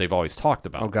moment they've always talked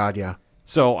about. Oh, God, yeah.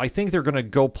 So I think they're going to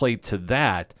go play to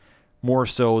that more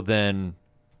so than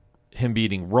him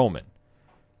beating Roman.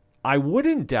 I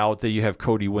wouldn't doubt that you have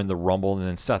Cody win the Rumble and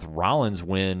then Seth Rollins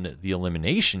win the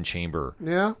Elimination Chamber.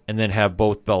 Yeah. And then have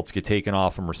both belts get taken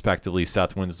off him respectively.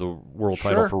 Seth wins the world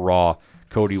title for Raw.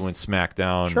 Cody wins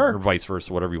SmackDown or vice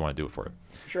versa, whatever you want to do it for it.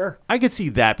 Sure. I could see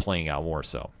that playing out more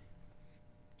so.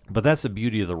 But that's the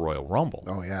beauty of the Royal Rumble.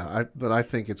 Oh, yeah. But I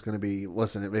think it's going to be,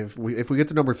 listen, if we get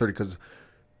to number 30, because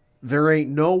there ain't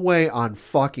no way on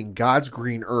fucking God's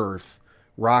green earth,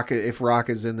 if Rock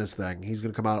is in this thing, he's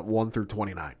going to come out at 1 through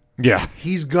 29. Yeah.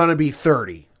 He's going to be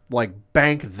 30. Like,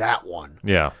 bank that one.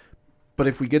 Yeah. But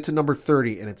if we get to number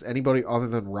 30 and it's anybody other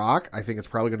than Rock, I think it's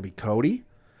probably going to be Cody.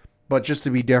 But just to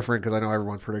be different, because I know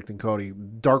everyone's predicting Cody,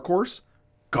 dark horse,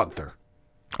 Gunther.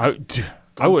 I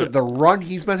would. The run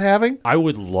he's been having. I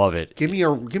would love it. Give me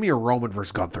a Roman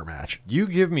versus Gunther match. You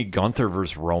give me Gunther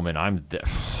versus Roman, I'm there.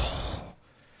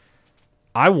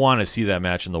 I want to see that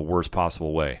match in the worst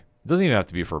possible way. It doesn't even have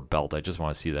to be for a belt. I just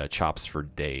want to see that chops for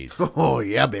days. Oh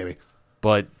yeah, baby.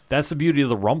 But that's the beauty of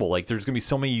the Rumble. Like, there's going to be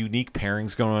so many unique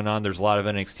pairings going on. There's a lot of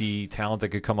NXT talent that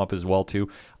could come up as well, too.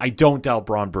 I don't doubt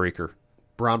Braun Breaker.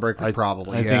 Braun Breaker's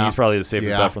probably. I think he's probably the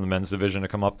safest bet from the men's division to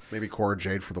come up. Maybe Cora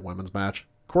Jade for the women's match.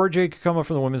 Cora Jade could come up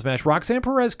for the women's match. Roxanne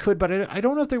Perez could, but I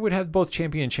don't know if they would have both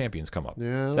champions come up.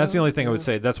 Yeah, that's the only thing I would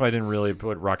say. That's why I didn't really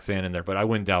put Roxanne in there, but I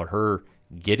wouldn't doubt her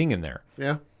getting in there.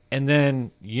 Yeah. And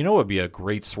then, it would be a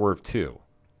great swerve, too,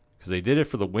 because they did it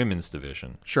for the women's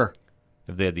division. Sure.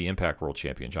 If they had the Impact World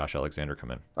Champion, Josh Alexander, come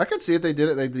in. I could see it. They did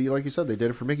it. Like you said, they did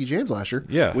it for Mickie James last year.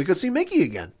 Yeah. We could see Mickie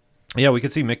again. Yeah, we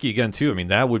could see Mickie again, too. I mean,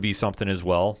 that would be something as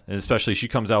well, and especially she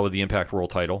comes out with the Impact World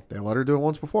title. They let her do it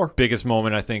once before. Biggest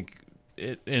moment, I think,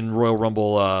 in Royal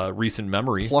Rumble recent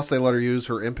memory. Plus, they let her use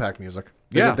her Impact music.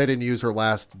 They didn't use her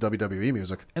last WWE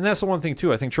music. And that's the one thing,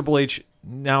 too. I think Triple H,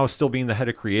 now still being the head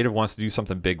of creative, wants to do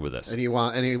something big with this.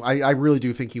 I really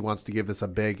do think he wants to give this a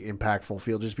big, impactful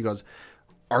feel, just because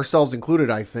ourselves included,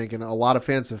 I think, and a lot of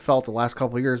fans have felt the last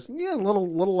couple of years, a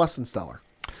little less than stellar.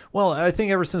 Well, I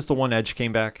think ever since the One Edge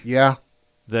came back,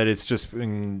 that it's just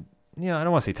been, I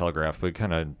don't want to say telegraphed, but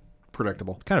kind of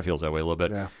predictable. Kind of feels that way a little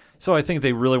bit. Yeah. So I think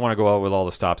they really want to go out with all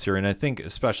the stops here, and I think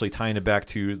especially tying it back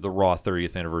to the Raw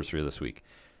 30th anniversary this week,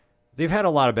 they've had a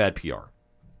lot of bad PR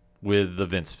with the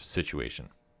Vince situation.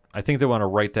 I think they want to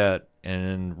right that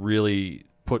and really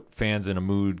put fans in a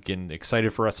mood, getting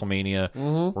excited for WrestleMania.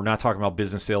 Mm-hmm. We're not talking about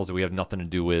business sales that we have nothing to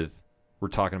do with. We're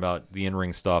talking about the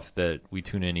in-ring stuff that we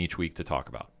tune in each week to talk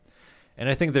about. And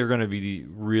I think they're going to be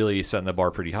really setting the bar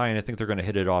pretty high, and I think they're going to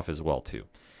hit it off as well, too.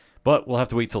 But we'll have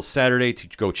to wait till Saturday to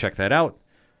go check that out.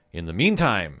 In the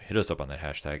meantime, hit us up on that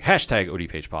hashtag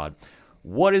ODPHpod.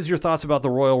 What is your thoughts about the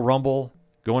Royal Rumble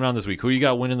going on this week? Who you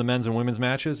got winning the men's and women's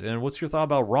matches? And what's your thought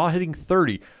about Raw hitting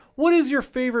 30? What is your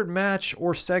favorite match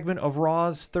or segment of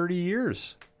Raw's 30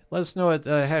 years? Let us know at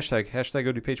hashtag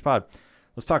ODPHpod.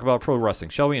 Let's talk about pro wrestling,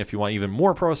 shall we? And if you want even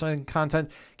more pro wrestling content,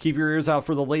 keep your ears out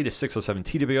for the latest 607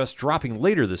 TWS dropping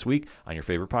later this week on your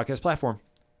favorite podcast platform.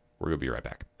 We're going to be right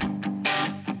back.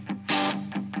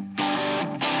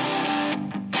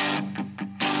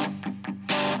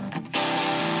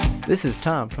 This is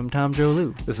Tom from Tom Joe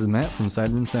Lou, This is Matt from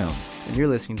Sideroom Sounds. and you're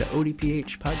listening to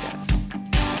ODPH Podcast.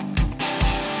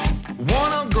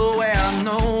 Wanna go where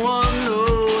no one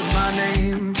knows my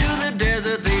name, to the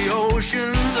desert, the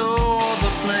oceans, or the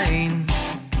plains.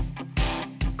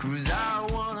 'Cause I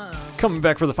wanna... Coming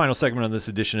back for the final segment on this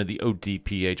edition of the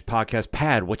ODPH podcast.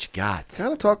 Pad, what you got?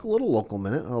 Kind of talk a little local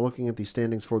minute, looking at the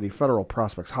standings for the Federal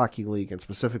Prospects Hockey League, and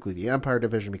specifically the Empire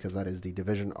Division, because that is the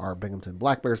division our Binghamton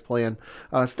Black Bears play in.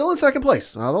 Still in second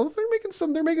place, although they're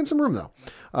making some room though.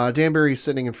 Danbury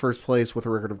sitting in first place with a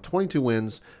record of 22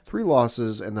 wins, 3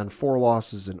 losses, and then 4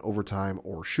 losses in overtime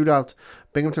or shootout.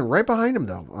 Binghamton right behind him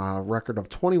though, record of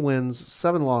 20 wins,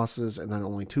 7 losses, and then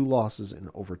only 2 losses in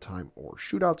overtime or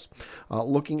shootouts.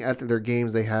 Looking at their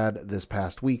games they had this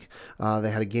past week,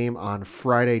 they had a game on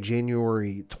Friday,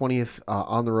 January 20th,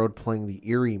 on the road playing the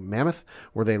Erie Mammoth,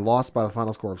 where they lost by the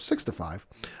final score of 6-5.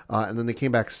 And then they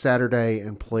came back Saturday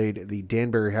and played the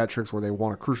Danbury Hat Tricks, where they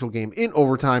won a crucial game in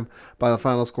overtime by the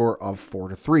final score of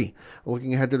 4-3.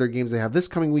 Looking ahead to their games they have this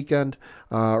coming weekend,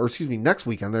 next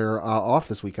weekend. They're off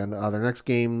this weekend. Their next are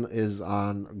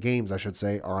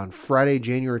on Friday,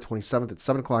 January 27th at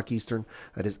 7 o'clock Eastern.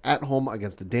 That is at home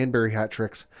against the Danbury Hat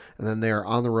Tricks. And then they are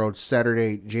on the road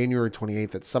Saturday, January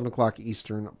 28th at 7 o'clock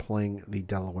Eastern, playing the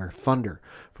Delaware Thunder.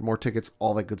 For more tickets,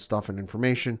 all that good stuff and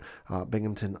information,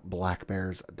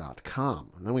 BinghamtonBlackBears.com.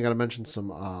 And then we got to mention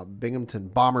some Binghamton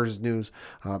Bombers news,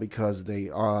 because they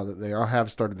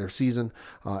have started their season,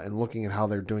 and looking at how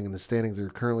they're doing in the standings, they're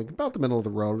currently about the middle of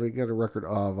the road. They got a record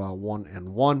of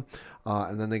 1-1.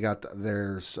 And then they got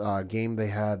their game they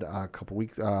had a couple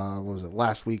weeks,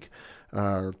 last week,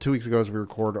 2 weeks ago as we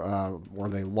record, where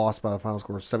they lost by the final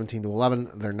score of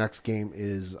 17-11. Their next game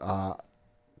is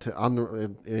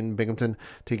in Binghamton,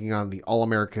 taking on the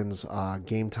All-Americans.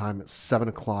 Game time at 7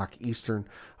 o'clock Eastern.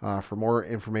 For more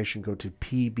information, go to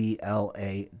pbla.com.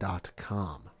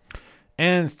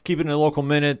 And keeping a local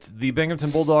minute, the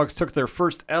Binghamton Bulldogs took their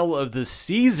first L of the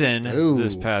season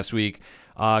this past week.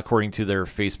 According to their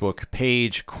Facebook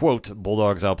page, quote,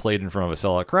 Bulldogs outplayed in front of a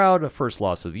sellout crowd, first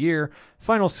loss of the year.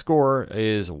 Final score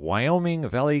is Wyoming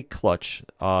Valley Clutch,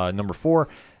 number 4,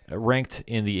 ranked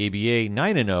in the ABA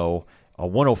 9-0,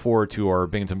 104 to our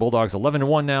Binghamton Bulldogs.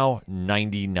 11-1 now,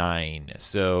 99.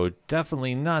 So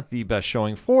definitely not the best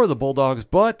showing for the Bulldogs,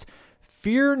 but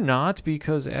fear not,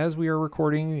 because as we are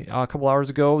recording a couple hours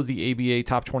ago, the ABA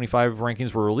top 25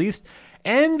 rankings were released,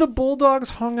 and the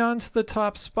Bulldogs hung on to the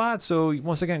top spot. So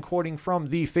once again, quoting from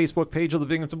the Facebook page of the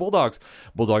Binghamton Bulldogs,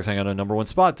 Bulldogs hang on to number one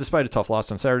spot despite a tough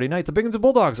loss on Saturday night. The Binghamton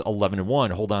Bulldogs,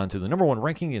 11-1, hold on to the number one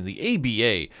ranking in the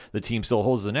ABA. The team still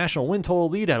holds the national win total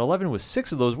lead at 11, with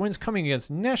 6 of those wins coming against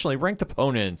nationally ranked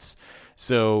opponents.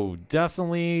 So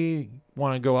definitely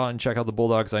want to go out and check out the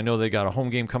Bulldogs. I know they got a home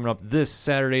game coming up this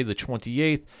Saturday, the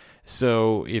 28th.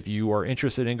 So if you are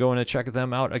interested in going to check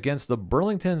them out against the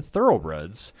Burlington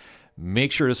Thoroughbreds,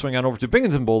 make sure to swing on over to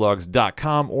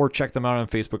BinghamtonBulldogs.com or check them out on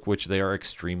Facebook, which they are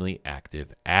extremely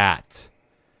active at.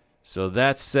 So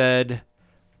that said,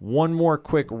 one more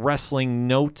quick wrestling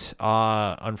note.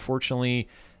 Unfortunately,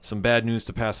 some bad news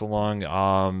to pass along.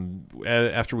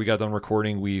 After we got done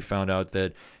recording, we found out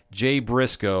that Jay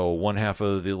Briscoe, one half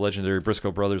of the legendary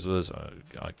Briscoe brothers, was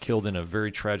killed in a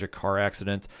very tragic car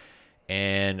accident.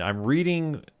 And I'm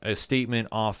reading a statement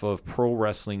off of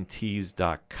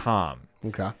ProWrestlingTees.com.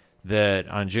 Okay. That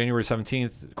on January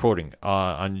 17th, quoting,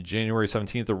 on January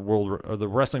 17th, the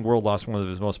wrestling world lost one of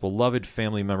his most beloved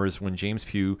family members when James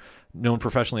Pugh, known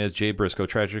professionally as Jay Briscoe,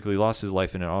 tragically lost his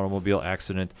life in an automobile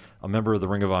accident. A member of the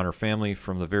Ring of Honor family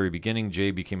from the very beginning, Jay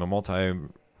became a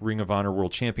multi-Ring of Honor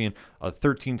world champion, a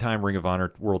 13-time Ring of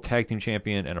Honor world tag team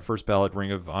champion, and a first ballot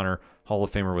Ring of Honor Hall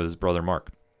of Famer with his brother Mark.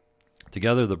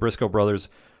 Together, the Briscoe brothers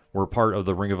were part of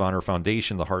the Ring of Honor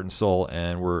Foundation, the heart and soul,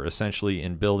 and were essential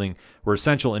in building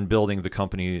the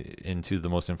company into the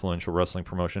most influential wrestling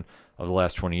promotion of the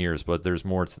last 20 years. But there's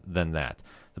more than that.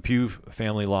 The Pugh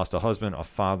family lost a husband, a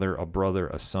father, a brother,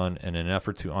 a son, and in an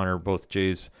effort to honor both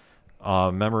Jay's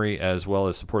memory as well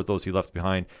as support those he left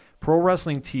behind, Pro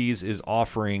Wrestling Tees is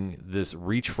offering this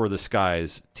Reach for the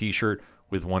Skies t-shirt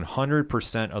with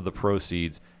 100% of the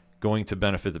proceeds going to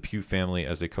benefit the Pugh family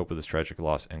as they cope with this tragic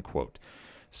loss, end quote.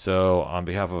 So on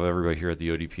behalf of everybody here at the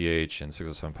ODPH and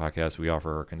 607 Podcast, we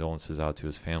offer our condolences out to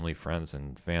his family, friends,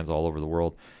 and fans all over the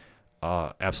world.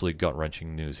 Absolutely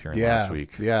gut-wrenching news here last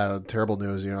week. Yeah, terrible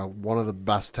news. You know, one of the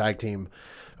best tag team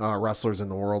wrestlers in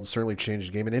the world, certainly changed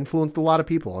the game and influenced a lot of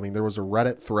people. I mean, there was a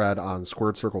Reddit thread on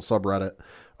Squared Circle subreddit,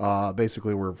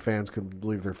 basically where fans could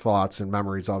leave their thoughts and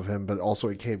memories of him, but also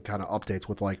it came kind of updates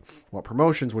with like what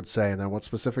promotions would say and then what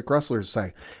specific wrestlers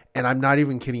say. And I'm not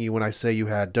even kidding you when I say you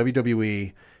had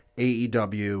WWE,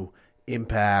 AEW,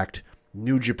 Impact,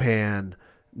 New Japan,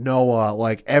 Noah,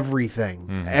 like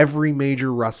everything, every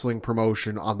major wrestling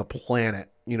promotion on the planet,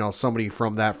 you know, somebody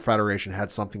from that federation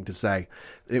had something to say.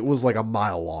 It was like a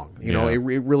mile long, you know, it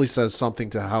really says something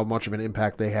to how much of an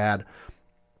impact they had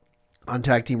on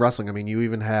tag team wrestling. I mean, you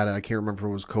even had, I can't remember if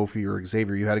it was Kofi or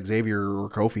Xavier. You had Xavier or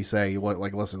Kofi say,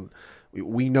 like, listen,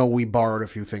 we know we borrowed a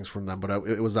few things from them, but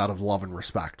it was out of love and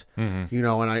respect, you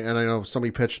know. And I know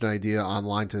somebody pitched an idea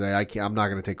online today. I'm not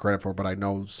going to take credit for it, but I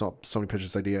know somebody pitched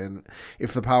this idea. And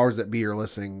if the powers that be are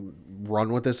listening,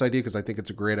 run with this idea because I think it's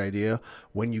a great idea.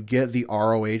 When you get the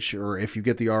ROH, or if you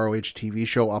get the ROH TV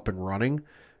show up and running,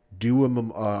 do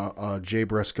a Jay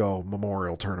Briscoe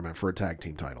Memorial Tournament for tag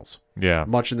team titles. Yeah.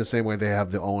 Much in the same way they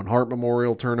have the Owen Hart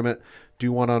Memorial Tournament.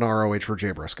 Do one on ROH for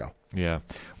Jay Briscoe. Yeah.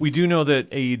 We do know that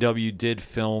AEW did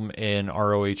film an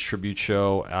ROH tribute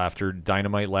show after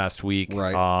Dynamite last week.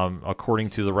 Right.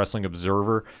 According to the Wrestling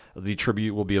Observer, the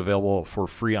tribute will be available for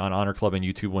free on Honor Club and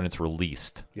YouTube when it's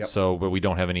released. Yep. So, but we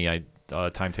don't have any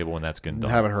timetable when that's going to be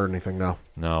done. Haven't heard anything, no.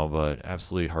 No, but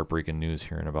absolutely heartbreaking news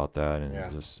hearing about that.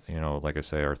 And just, you know, like I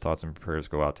say, our thoughts and prayers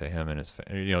go out to him and his,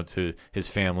 you know, to his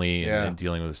family and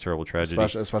dealing with this terrible tragedy.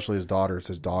 Especially his daughters.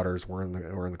 His daughters were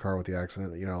in the car with the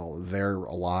accident. You know, they're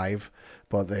alive,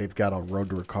 but they've got a road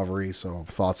to recovery. So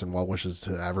thoughts and well wishes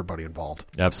to everybody involved.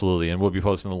 Absolutely. And we'll be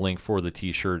posting the link for the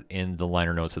t-shirt in the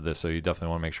liner notes of this. So you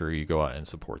definitely want to make sure you go out and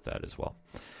support that as well.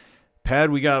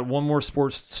 Pad, we got one more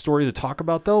sports story to talk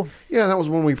about, though. Yeah, that was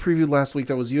one we previewed last week.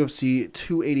 That was UFC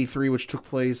 283, which took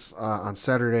place on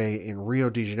Saturday in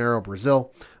Rio de Janeiro,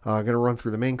 Brazil. Going to run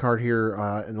through the main card here.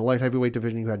 In the light heavyweight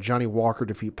division, you had Johnny Walker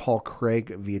defeat Paul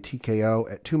Craig via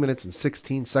TKO at 2 minutes and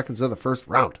 16 seconds of the first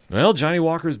round. Well, Johnny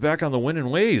Walker's back on the winning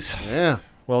ways. Yeah.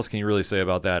 What else can you really say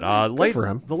about that? Good for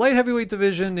him. The light heavyweight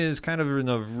division is kind of in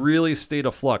a really state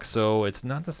of flux, so it's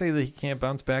not to say that he can't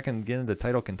bounce back and get into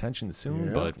title contention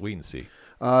soon, but wait and see.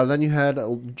 Then you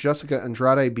had Jessica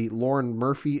Andrade beat Lauren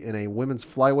Murphy in a women's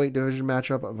flyweight division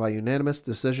matchup by unanimous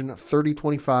decision,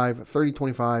 30-25,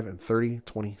 30-25, and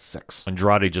 30-26.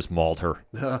 Andrade just mauled her.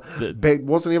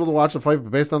 Wasn't able to watch the fight,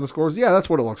 but based on the scores, yeah, that's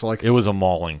what it looks like. It was a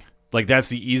mauling. Like, that's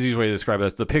the easiest way to describe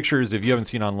it. The pictures, if you haven't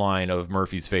seen online, of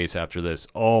Murphy's face after this,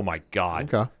 oh my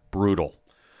God. Okay. Brutal.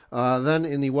 Then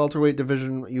in the welterweight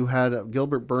division, you had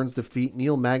Gilbert Burns defeat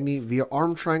Neil Magny via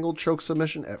arm triangle choke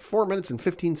submission at 4 minutes and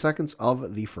 15 seconds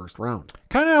of the first round.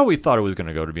 Kind of how we thought it was going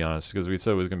to go, to be honest, because we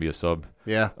said it was going to be a sub.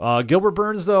 Yeah. Gilbert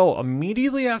Burns, though,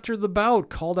 immediately after the bout,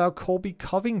 called out Colby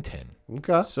Covington.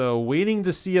 Okay. So waiting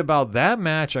to see about that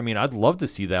match. I mean, I'd love to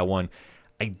see that one.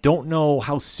 I don't know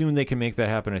how soon they can make that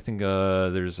happen. I think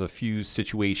there's a few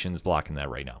situations blocking that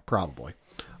right now. Probably.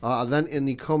 Then in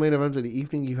the co-main event of the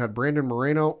evening, you had Brandon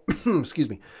Moreno,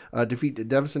 defeat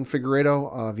Devison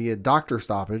Figueiredo via doctor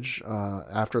stoppage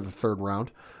after the third round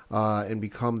and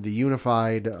become the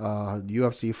unified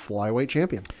UFC flyweight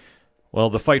champion.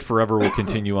 Well, the fight forever will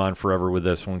continue on forever with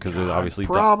this one because obviously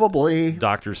probably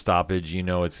doctor stoppage. You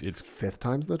know, it's fifth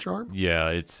time's the charm. Yeah,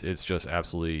 it's just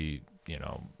absolutely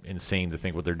insane to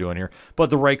think what they're doing here.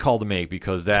 But the right call to make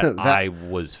because that eye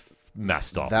was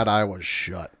messed up. That eye was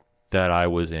shut. That I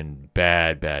was in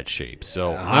bad shape.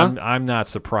 So I'm not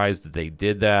surprised that they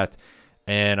did that.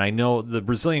 And I know the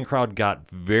Brazilian crowd got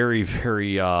very,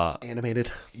 very animated.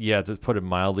 Yeah, to put it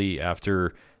mildly,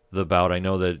 after the bout. I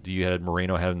know that you had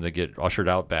Moreno having to get ushered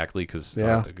out backly because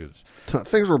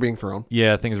things were being thrown.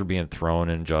 Yeah, things were being thrown,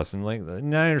 and Justin,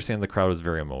 I understand the crowd was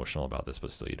very emotional about this,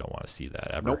 but still, you don't want to see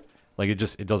that ever. Nope.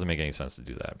 It doesn't make any sense to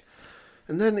do that.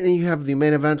 And then you have the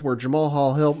main event where Jamal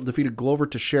Hall-Hill defeated Glover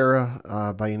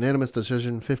Teixeira by unanimous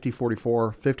decision,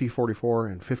 50-44,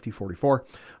 50-44, and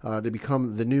 50-44, to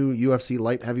become the new UFC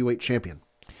light heavyweight champion.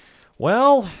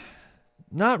 Well,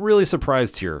 not really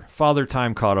surprised here. Father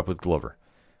Time caught up with Glover.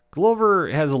 Glover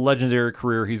has a legendary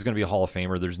career. He's going to be a Hall of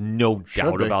Famer. There's no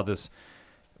doubt about this.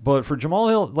 But for Jamal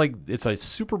Hill, it's a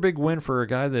super big win for a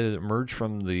guy that emerged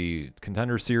from the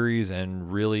Contender Series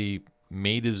and really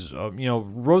made his,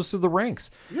 rose through the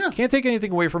ranks. Yeah. Can't take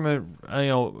anything away from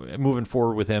it, moving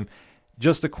forward with him.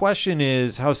 Just the question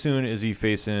is, how soon is he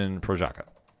facing Projaca?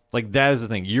 That is the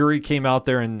thing. Yuri came out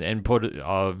there and put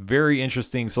a very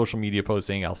interesting social media post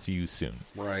saying, I'll see you soon.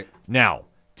 Right. Now,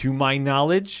 to my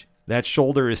knowledge, that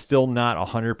shoulder is still not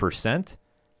 100%.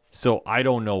 So I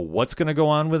don't know what's going to go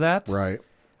on with that. Right.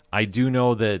 I do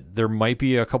know that there might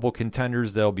be a couple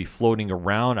contenders that'll be floating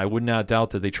around. I would not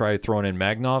doubt that they try throwing in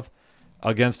Magnov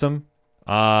against him.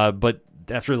 But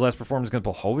after his last performance against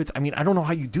Blachowicz, I don't know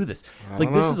how you do this.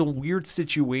 This is a weird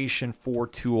situation for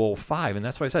 205, and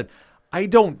that's why I said I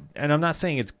don't, and I'm not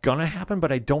saying it's going to happen,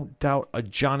 but I don't doubt a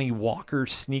Johnny Walker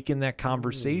sneak in that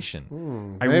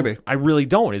conversation. Maybe. I really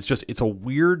don't. It's a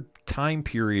weird time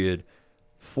period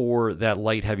for that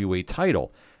light heavyweight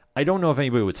title. I don't know if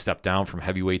anybody would step down from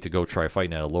heavyweight to go try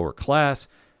fighting at a lower class,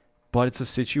 but it's a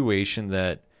situation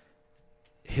that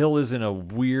Hill is in a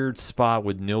weird spot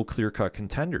with no clear-cut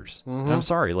contenders. And I'm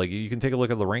sorry, you can take a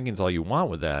look at the rankings all you want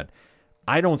with that.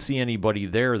 I don't see anybody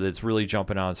there that's really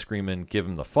jumping out and screaming, give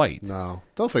him the fight. No.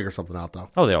 They'll figure something out, though.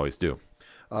 Oh, they always do.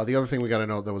 The other thing we got to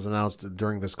note that was announced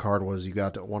during this card was you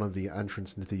got one of the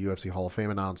entrants into the UFC Hall of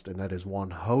Fame announced, and that is one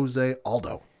Jose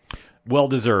Aldo.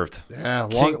 Well-deserved. Yeah,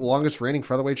 longest reigning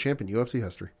featherweight champ in UFC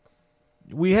history.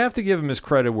 We have to give him his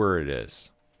credit where it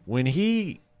is. When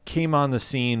he came on the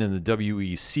scene in the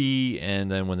WEC,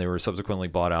 and then when they were subsequently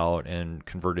bought out and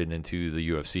converted into the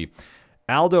UFC,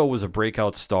 Aldo was a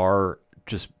breakout star,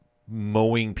 just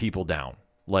mowing people down.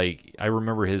 I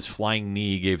remember his flying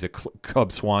knee gave to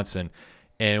Cub Swanson,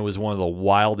 and it was one of the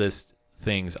wildest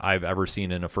things I've ever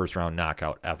seen in a first-round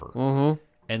knockout ever. Mm-hmm.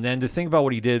 And then to think about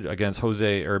what he did against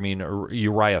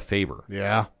Uriah Faber.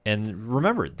 Yeah. And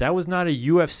remember, that was not a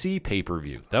UFC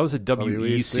pay-per-view. That was a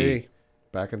WEC.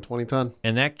 Back in 2010.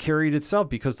 And that carried itself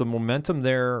because the momentum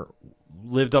there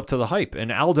lived up to the hype. And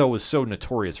Aldo was so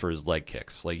notorious for his leg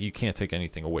kicks. You can't take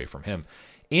anything away from him.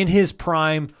 In his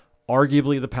prime,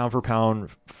 arguably the pound-for-pound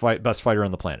best fighter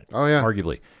on the planet. Oh, yeah.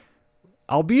 Arguably.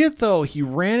 Albeit, though, he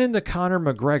ran into Conor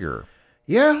McGregor.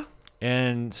 Yeah.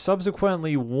 And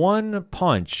subsequently, one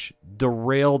punch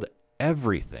derailed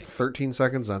everything. 13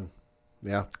 seconds in.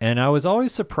 Yeah. And I was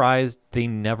always surprised they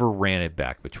never ran it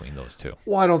back between those two.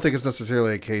 Well, I don't think it's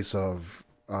necessarily a case of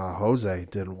Jose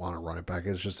didn't want to run it back.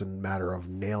 It's just a matter of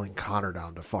nailing Conor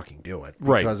down to fucking do it.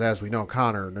 Right. Because as we know,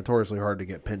 Conor, notoriously hard to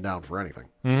get pinned down for anything.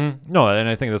 Mm-hmm. No, and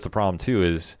I think that's the problem, too,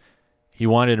 is he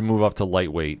wanted to move up to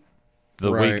lightweight.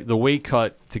 The weight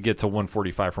cut to get to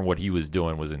 145 from what he was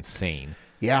doing was insane.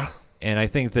 Yeah. And I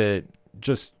think that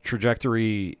just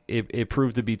trajectory, it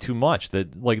proved to be too much.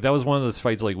 That was one of those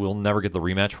fights we'll never get the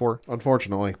rematch for.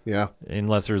 Unfortunately, yeah.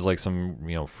 Unless there's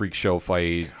some freak show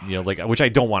fight, which I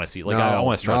don't want to see. I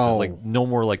want to stress this, no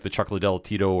more like the Chuck Liddell,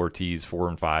 Tito Ortiz 4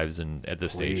 and 5s, and at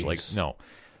this stage, no.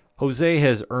 Jose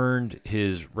has earned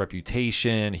his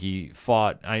reputation. He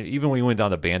fought, even when he went down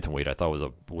to bantamweight, I thought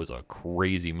was a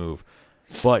crazy move.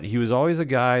 But he was always a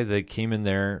guy that came in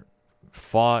there,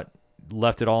 fought,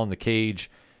 left it all in the cage,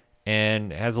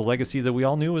 and has a legacy that we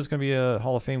all knew was going to be a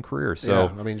Hall of Fame career. So,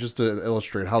 yeah, I mean, just to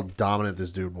illustrate how dominant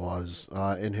this dude was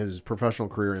in his professional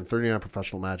career, in 39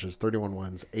 professional matches, 31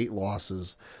 wins, 8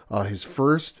 losses. His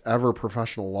first ever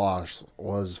professional loss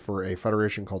was for a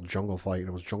federation called Jungle Fight, and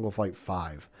it was Jungle Fight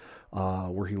 5,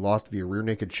 where he lost via rear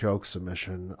naked choke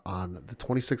submission on the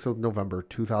 26th of November,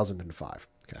 2005.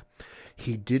 Okay.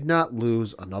 He did not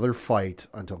lose another fight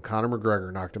until Conor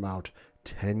McGregor knocked him out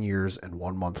 10 years and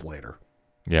 1 month later.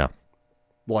 yeah.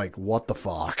 Like, what the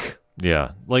fuck?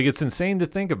 Yeah, like it's insane to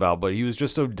think about, but he was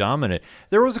just so dominant.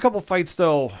 There was a couple fights,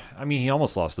 though. I mean, he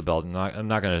almost lost the belt. I'm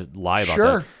not going to lie about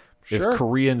that. Sure. If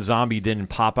Korean Zombie didn't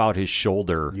pop out his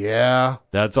shoulder, Yeah.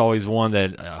 that's always one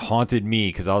that haunted me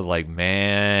because I was like,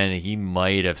 man, he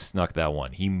might have snuck that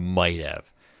one. He might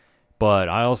have. But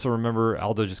I also remember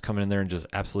Aldo just coming in there and just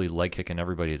absolutely leg kicking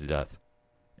everybody to death.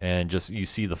 And just you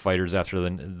see the fighters after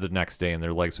the next day, and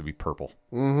their legs would be purple.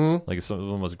 Mm-hmm. Like some of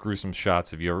the most gruesome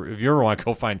shots. If you ever want to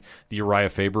go find the Uriah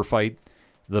Faber fight,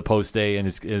 the post day and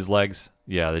his legs,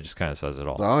 yeah, that just kind of says it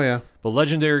all. Oh, yeah. But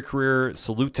legendary career,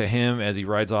 salute to him as he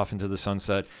rides off into the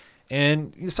sunset,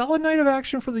 and a solid night of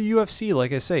action for the UFC.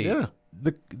 Like I say, Yeah.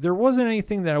 There wasn't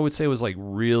anything that I would say was like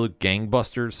real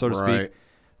gangbusters, so to Right. speak.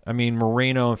 I mean,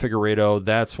 Moreno and Figueiredo,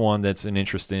 that's one that's an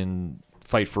interesting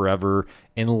fight forever,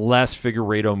 unless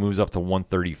Figueiredo moves up to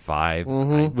 135,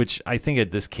 which I think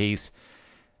at this case,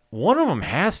 one of them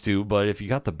has to, but if you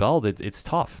got the belt, it's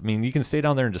tough. I mean, you can stay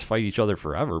down there and just fight each other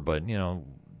forever, but,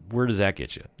 where does that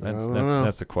get you?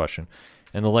 That's the question.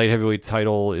 And the light heavyweight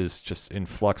title is just in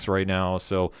flux right now,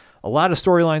 so a lot of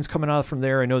storylines coming out from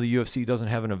there. I know the UFC doesn't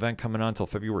have an event coming on until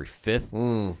February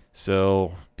 5th,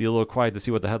 so be a little quiet to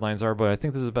see what the headlines are, but I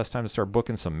think this is the best time to start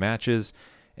booking some matches.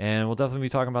 And we'll definitely be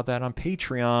talking about that on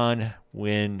Patreon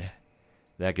when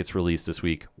that gets released this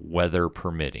week, weather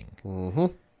permitting. Mm-hmm.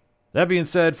 That being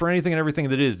said, for anything and everything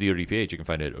that is the ODPH, you can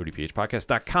find it at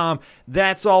odphpodcast.com.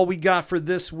 That's all we got for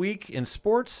this week in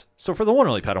sports. So for the one and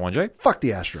only Padawan J, fuck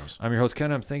the Astros. I'm your host,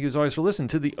 Ken. Thank you as always for listening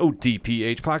to the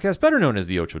ODPH podcast, better known as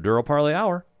the Ocho Duro Parlay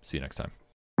Hour. See you next time.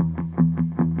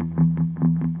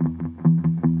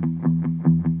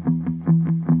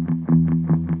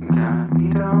 Gotta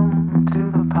be down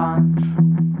to the punch.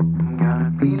 Gotta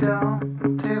be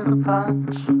down to the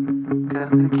punch. 'Cause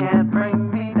they can't bring